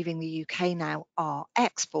that are leaving the UK now are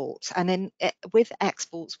exports, and with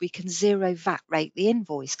exports we can zero VAT rate the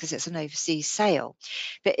invoice because it's an overseas sale.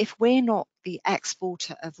 But if we're not the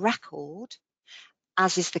exporter of record,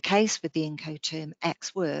 as is the case with the Incoterm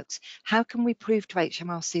Xworks, how can we prove to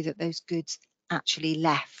HMRC that those goods actually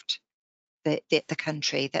left the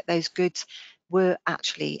country, that those goods were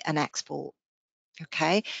actually an export?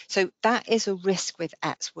 Okay, so that is a risk with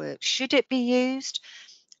Xworks. Should it be used?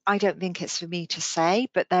 I don't think it's for me to say,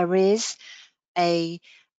 but there is another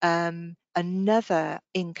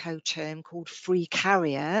Incoterm called free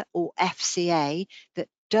carrier, or FCA, that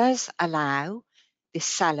does allow the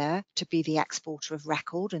seller to be the exporter of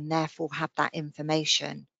record and therefore have that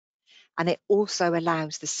information. And it also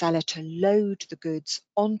allows the seller to load the goods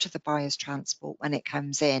onto the buyer's transport when it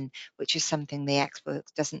comes in, which is something the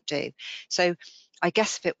Xworks doesn't do. So I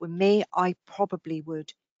guess if it were me, I probably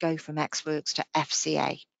would go from Xworks to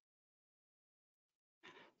FCA.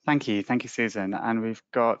 Thank you, Susan. And we've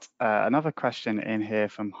got another question in here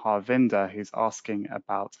from Harvinder, who's asking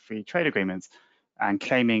about free trade agreements and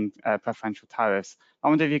claiming preferential tariffs. I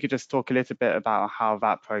wonder if you could just talk a little bit about how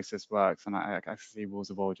that process works. And I see rules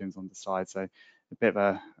of origins on the slide, so a bit of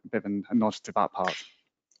a nod to that part.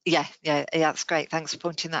 Yeah, that's great. Thanks for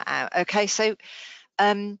pointing that out. Okay, so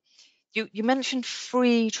you mentioned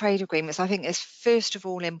free trade agreements. I think it's first of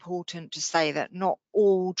all important to say that not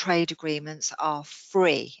all trade agreements are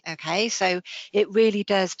free. Okay, so it really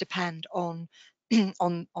does depend on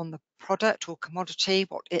on the product or commodity,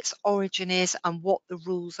 what its origin is, and what the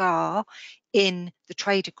rules are in the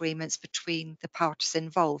trade agreements between the parties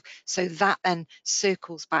involved. So that then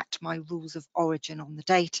circles back to my rules of origin on the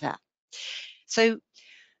data. So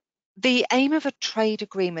the aim of a trade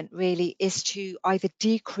agreement really is to either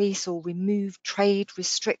decrease or remove trade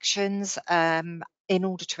restrictions in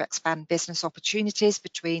order to expand business opportunities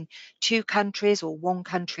between two countries or one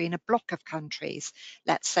country and a block of countries.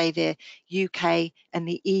 Let's say the UK and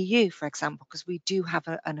the EU, for example, because we do have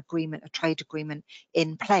an agreement, a trade agreement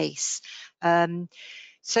in place.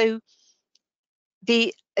 So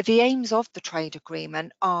the aims of the trade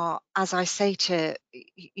agreement are, as I say, to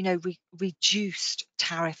reduced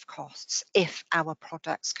tariff costs if our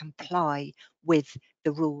products comply with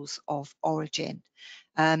the rules of origin.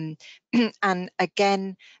 And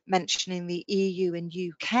again, mentioning the EU and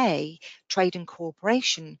UK Trade and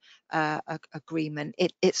Cooperation Agreement,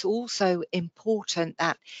 it's also important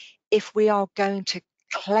that if we are going to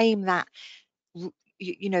claim that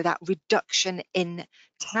that reduction in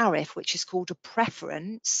tariff, which is called a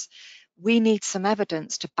preference, we need some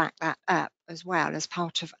evidence to back that up as well as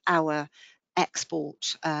part of our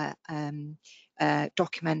export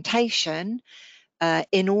documentation,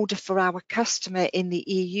 in order for our customer in the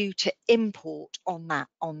EU to import on that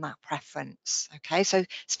preference. Okay, so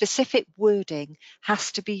specific wording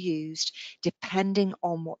has to be used depending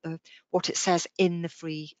on what it says in the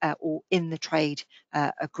free or in the trade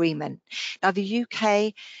agreement. Now, the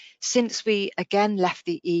UK, since we again left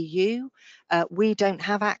the EU, we don't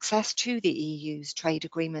have access to the EU's trade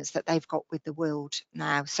agreements that they've got with the world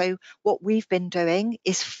now. So what we've been doing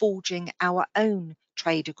is forging our own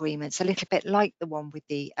trade agreements, a little bit like the one with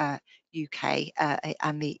the UK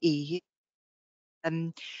and the EU.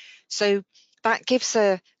 So that gives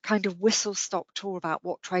a kind of whistle-stop tour about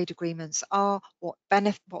what trade agreements are, what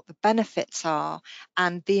the benefits are,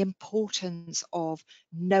 and the importance of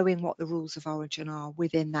knowing what the rules of origin are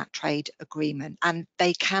within that trade agreement. And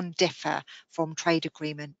they can differ from trade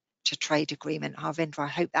agreement to trade agreement. Harvinder, I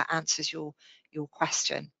hope that answers your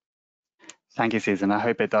question. Thank you, Susan. I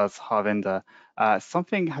hope it does, Harvinder.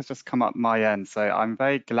 Something has just come up my end, so I'm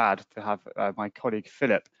very glad to have my colleague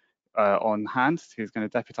Philip on hand, who's going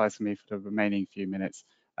to deputise for me for the remaining few minutes.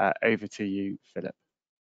 Over to you, Philip.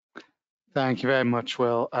 Thank you very much,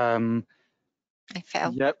 Will. Hi,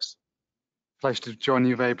 Phil. Yep, pleasure to join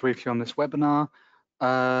you very briefly on this webinar.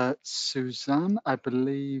 Suzanne, I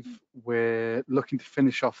believe we're looking to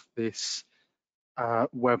finish off this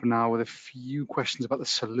webinar with a few questions about the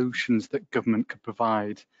solutions that government could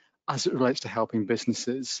provide as it relates to helping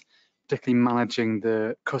businesses, particularly managing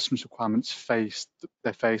the customs requirements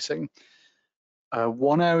they're facing.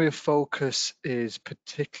 One area of focus is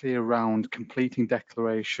particularly around completing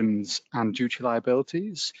declarations and duty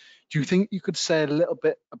liabilities. Do you think you could say a little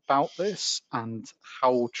bit about this and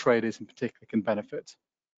how traders in particular can benefit?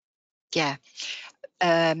 Yeah.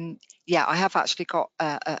 Yeah, I have actually got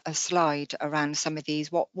a slide around some of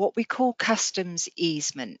these, what we call customs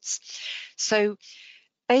easements. So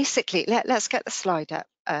basically, let's get the slide up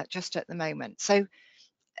just at the moment. So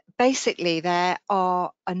basically, there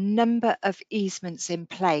are a number of easements in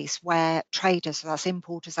place where traders, so that's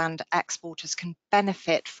importers and exporters, can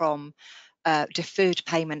benefit from deferred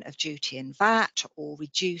payment of duty and VAT, or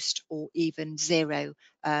reduced or even zero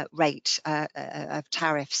rate of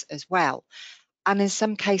tariffs as well. And in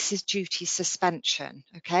some cases, duty suspension.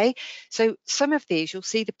 Okay, so some of these, you'll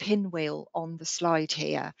see the pinwheel on the slide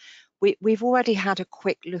here. We've already had a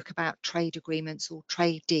quick look about trade agreements or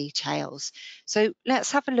trade details. So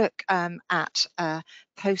let's have a look at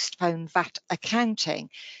postponed VAT accounting.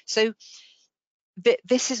 So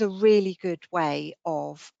this is a really good way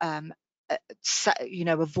of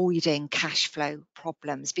avoiding cash flow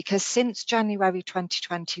problems, because since January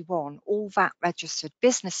 2021, all VAT registered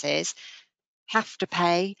businesses have to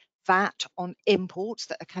pay VAT on imports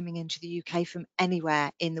that are coming into the UK from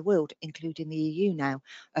anywhere in the world, including the EU now,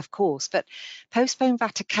 of course. But postponed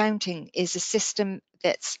VAT accounting is a system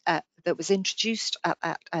that was introduced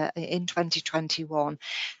in 2021.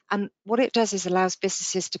 And what it does is allows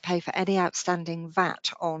businesses to pay for any outstanding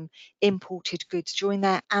VAT on imported goods during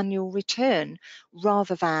their annual return,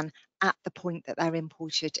 rather than at the point that they're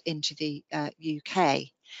imported into the UK.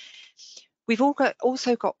 We've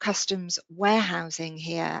also got customs warehousing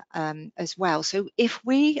here as well. So if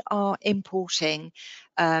we are importing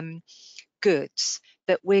goods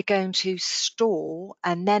that we're going to store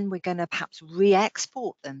and then we're going to perhaps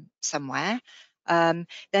re-export them somewhere,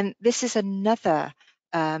 then this is another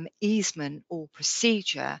easement or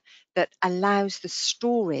procedure that allows the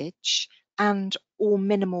storage and or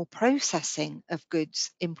minimal processing of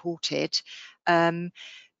goods imported.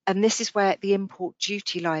 And this is where the import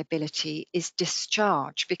duty liability is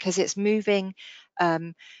discharged, because it's moving,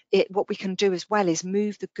 what we can do as well is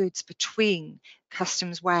move the goods between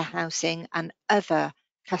customs warehousing and other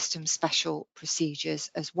customs special procedures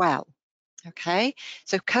as well. Okay,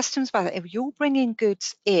 so customs, if you're bringing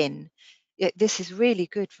goods in, this is really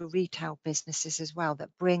good for retail businesses as well that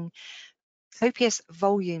bring copious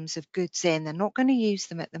volumes of goods in. They're not going to use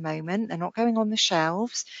them at the moment. They're not going on the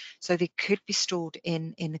shelves, so they could be stored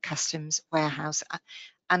in the customs warehouse.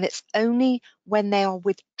 And it's only when they are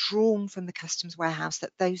withdrawn from the customs warehouse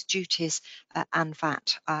that those duties and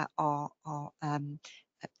VAT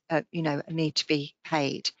need to be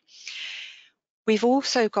paid.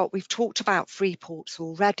 We've talked about free ports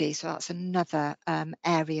already, so that's another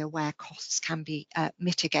area where costs can be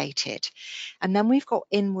mitigated. And then we've got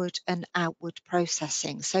inward and outward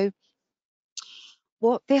processing. So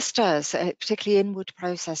what this does, particularly inward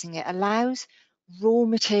processing, it allows raw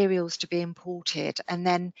materials to be imported and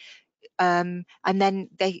then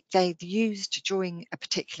they're used during a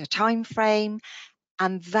particular time frame,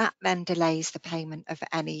 and that then delays the payment of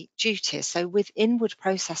any duties. So with inward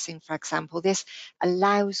processing, for example, this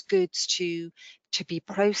allows goods to be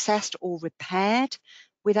processed or repaired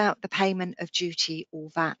without the payment of duty or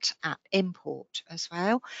VAT at import as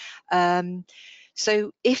well.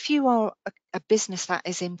 So if you are a business that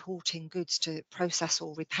is importing goods to process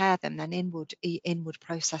or repair them, then inward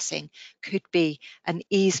processing could be an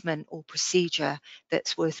easement or procedure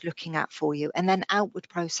that's worth looking at for you. And then outward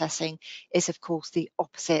processing is, of course, the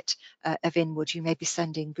opposite of inward. You may be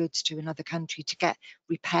sending goods to another country to get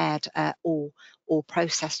repaired or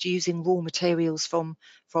processed using raw materials from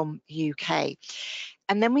the UK.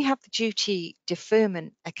 And then we have the duty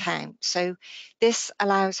deferment account. So this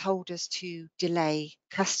allows holders to delay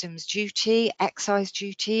customs duty, excise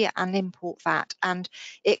duty and import VAT, and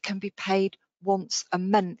it can be paid once a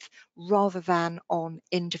month rather than on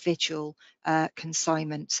individual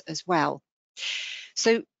consignments as well.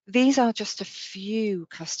 So these are just a few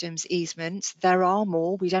customs easements. There are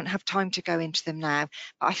more. We don't have time to go into them now,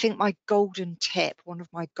 but I think one of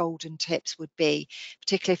my golden tips would be,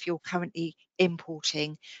 particularly if you're currently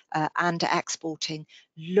importing and exporting,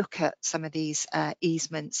 look at some of these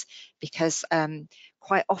easements, because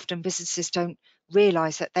quite often businesses don't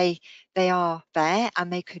realise that they are there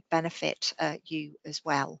and they could benefit you as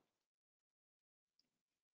well.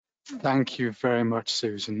 Thank you very much,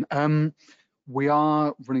 Susan. We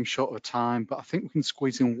are running short of time, but I think we can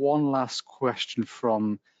squeeze in one last question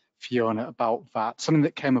from Fiona about VAT, something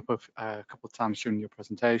that came up a couple of times during your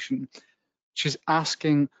presentation. She's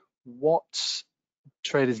asking what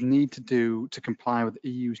traders need to do to comply with the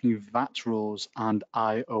EU's new VAT rules and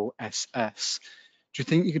IOSS. Do you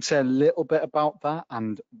think you could say a little bit about that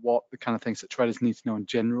and what the kind of things that traders need to know in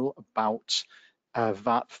general about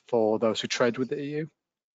VAT for those who trade with the EU?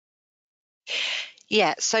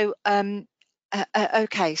 Yeah, so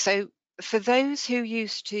okay, so for those who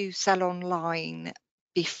used to sell online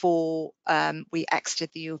before we exited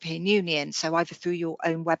the European Union, so either through your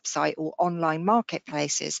own website or online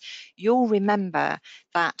marketplaces, you'll remember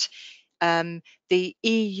that the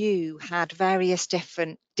EU had various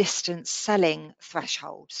different distance selling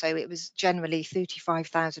thresholds. So it was generally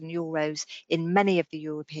 35,000 euros in many of the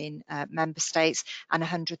European member states and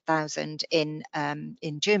 100,000 in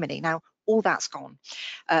Germany. Now, all that's gone.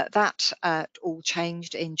 That all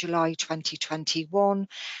changed in July 2021,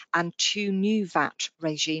 and 2 new VAT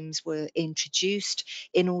regimes were introduced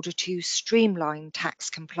in order to streamline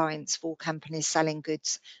tax compliance for companies selling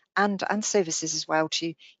goods and services as well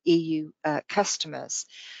to EU customers.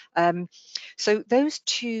 So those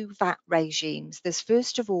 2 VAT regimes, there's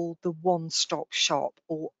first of all the one-stop shop,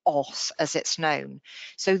 or OSS as it's known.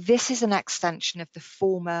 So this is an extension of the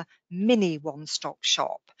former mini one-stop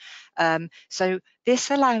shop. So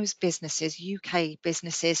this allows businesses, UK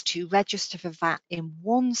businesses, to register for VAT in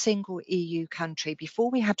one single EU country.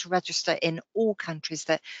 Before we had to register in all countries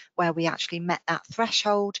where we actually met that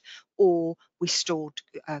threshold, or we stored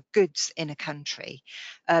goods in a country.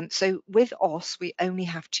 So with OSS, we only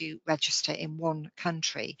have to register in one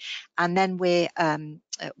country, and then we're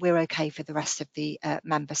okay for the rest of the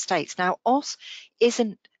member states. Now, OSS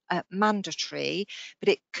isn't mandatory, but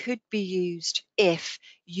it could be used if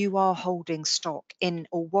you are holding stock in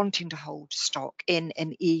or wanting to hold stock in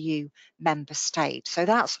an EU member state. So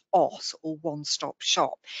that's OSS, or one-stop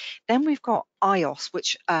shop. Then we've got IOS,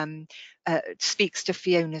 which speaks to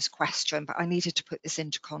Fiona's question, but I needed to put this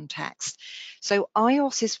into context. So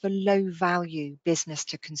IOS is for low value business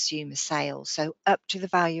to consumer sales, so up to the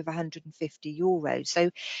value of 150 euros.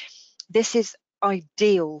 So this is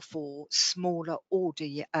ideal for smaller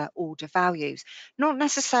order values, not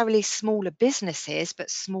necessarily smaller businesses, but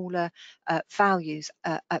smaller values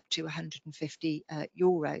up to 150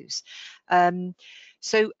 euros.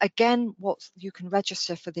 So again, what you can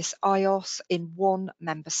register for this IOS in one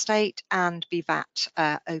member state and be VAT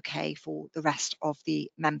okay for the rest of the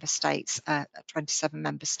member states, 27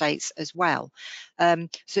 member states as well. So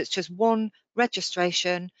it's just one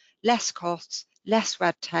registration, less costs, less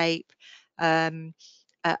red tape, and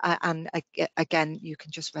again, you can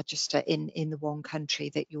just register in the one country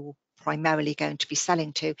that you're primarily going to be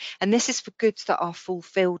selling to. And this is for goods that are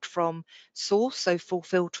fulfilled from source, so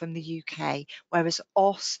fulfilled from the UK, whereas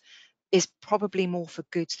OS is probably more for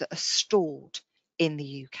goods that are stored in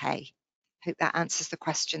the UK. Hope that answers the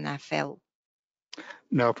question there, Phil.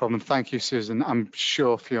 No problem. Thank you, Susan. I'm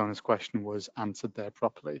sure Fiona's question was answered there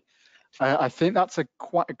properly. I think that's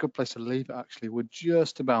quite a good place to leave it, actually. We're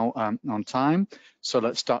just about on time, so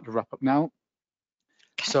let's start to wrap up now.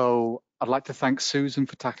 Okay. So I'd like to thank Susan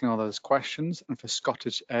for tackling all those questions and for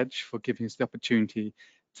Scottish Edge for giving us the opportunity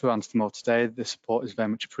to answer them all today. The support is very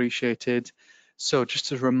much appreciated. So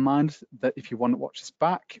just as a reminder that if you want to watch this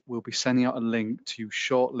back, we'll be sending out a link to you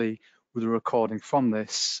shortly with a recording from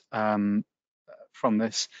this.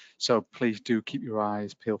 So please do keep your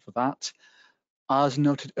eyes peeled for that. As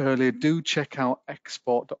noted earlier, do check out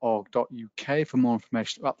export.org.uk for more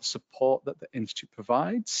information about the support that the Institute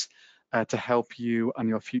provides to help you and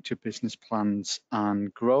your future business plans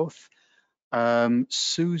and growth.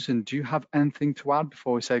 Susan, do you have anything to add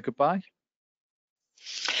before we say goodbye?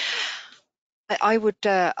 I would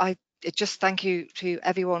just thank you to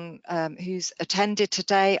everyone who's attended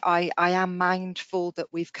today. I am mindful that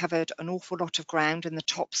we've covered an awful lot of ground and the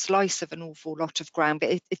top slice of an awful lot of ground, but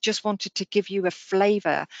it just wanted to give you a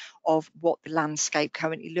flavour of what the landscape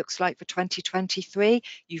currently looks like for 2023.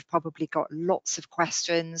 You've probably got lots of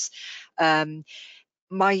questions.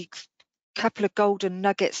 My couple of golden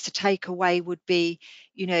nuggets to take away would be,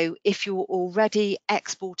 you know, if you're already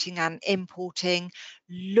exporting and importing,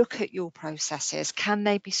 look at your processes. Can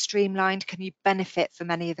they be streamlined? Can you benefit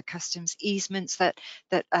from any of the customs easements that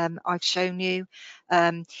I've shown you?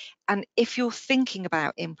 And if you're thinking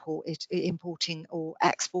about importing or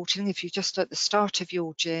exporting, if you're just at the start of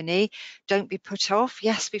your journey, don't be put off.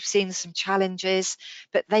 Yes, we've seen some challenges,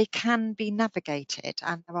 but they can be navigated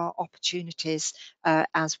and there are opportunities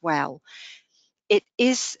as well.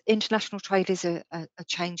 International trade is a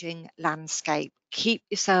changing landscape. Keep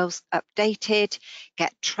yourselves updated,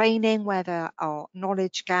 get training where there are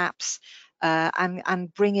knowledge gaps,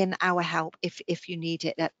 and bring in our help if you need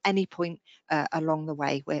it at any point along the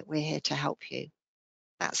way. We're here to help you.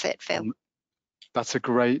 That's it, Phil. That's a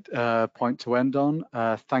great point to end on.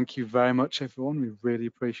 Thank you very much, everyone. We really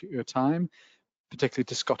appreciate your time, particularly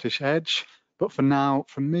to Scottish Edge. But for now,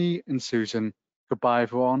 from me and Susan, goodbye,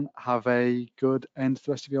 everyone. Have a good end to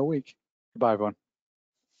the rest of your week. Goodbye, everyone.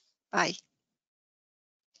 Bye.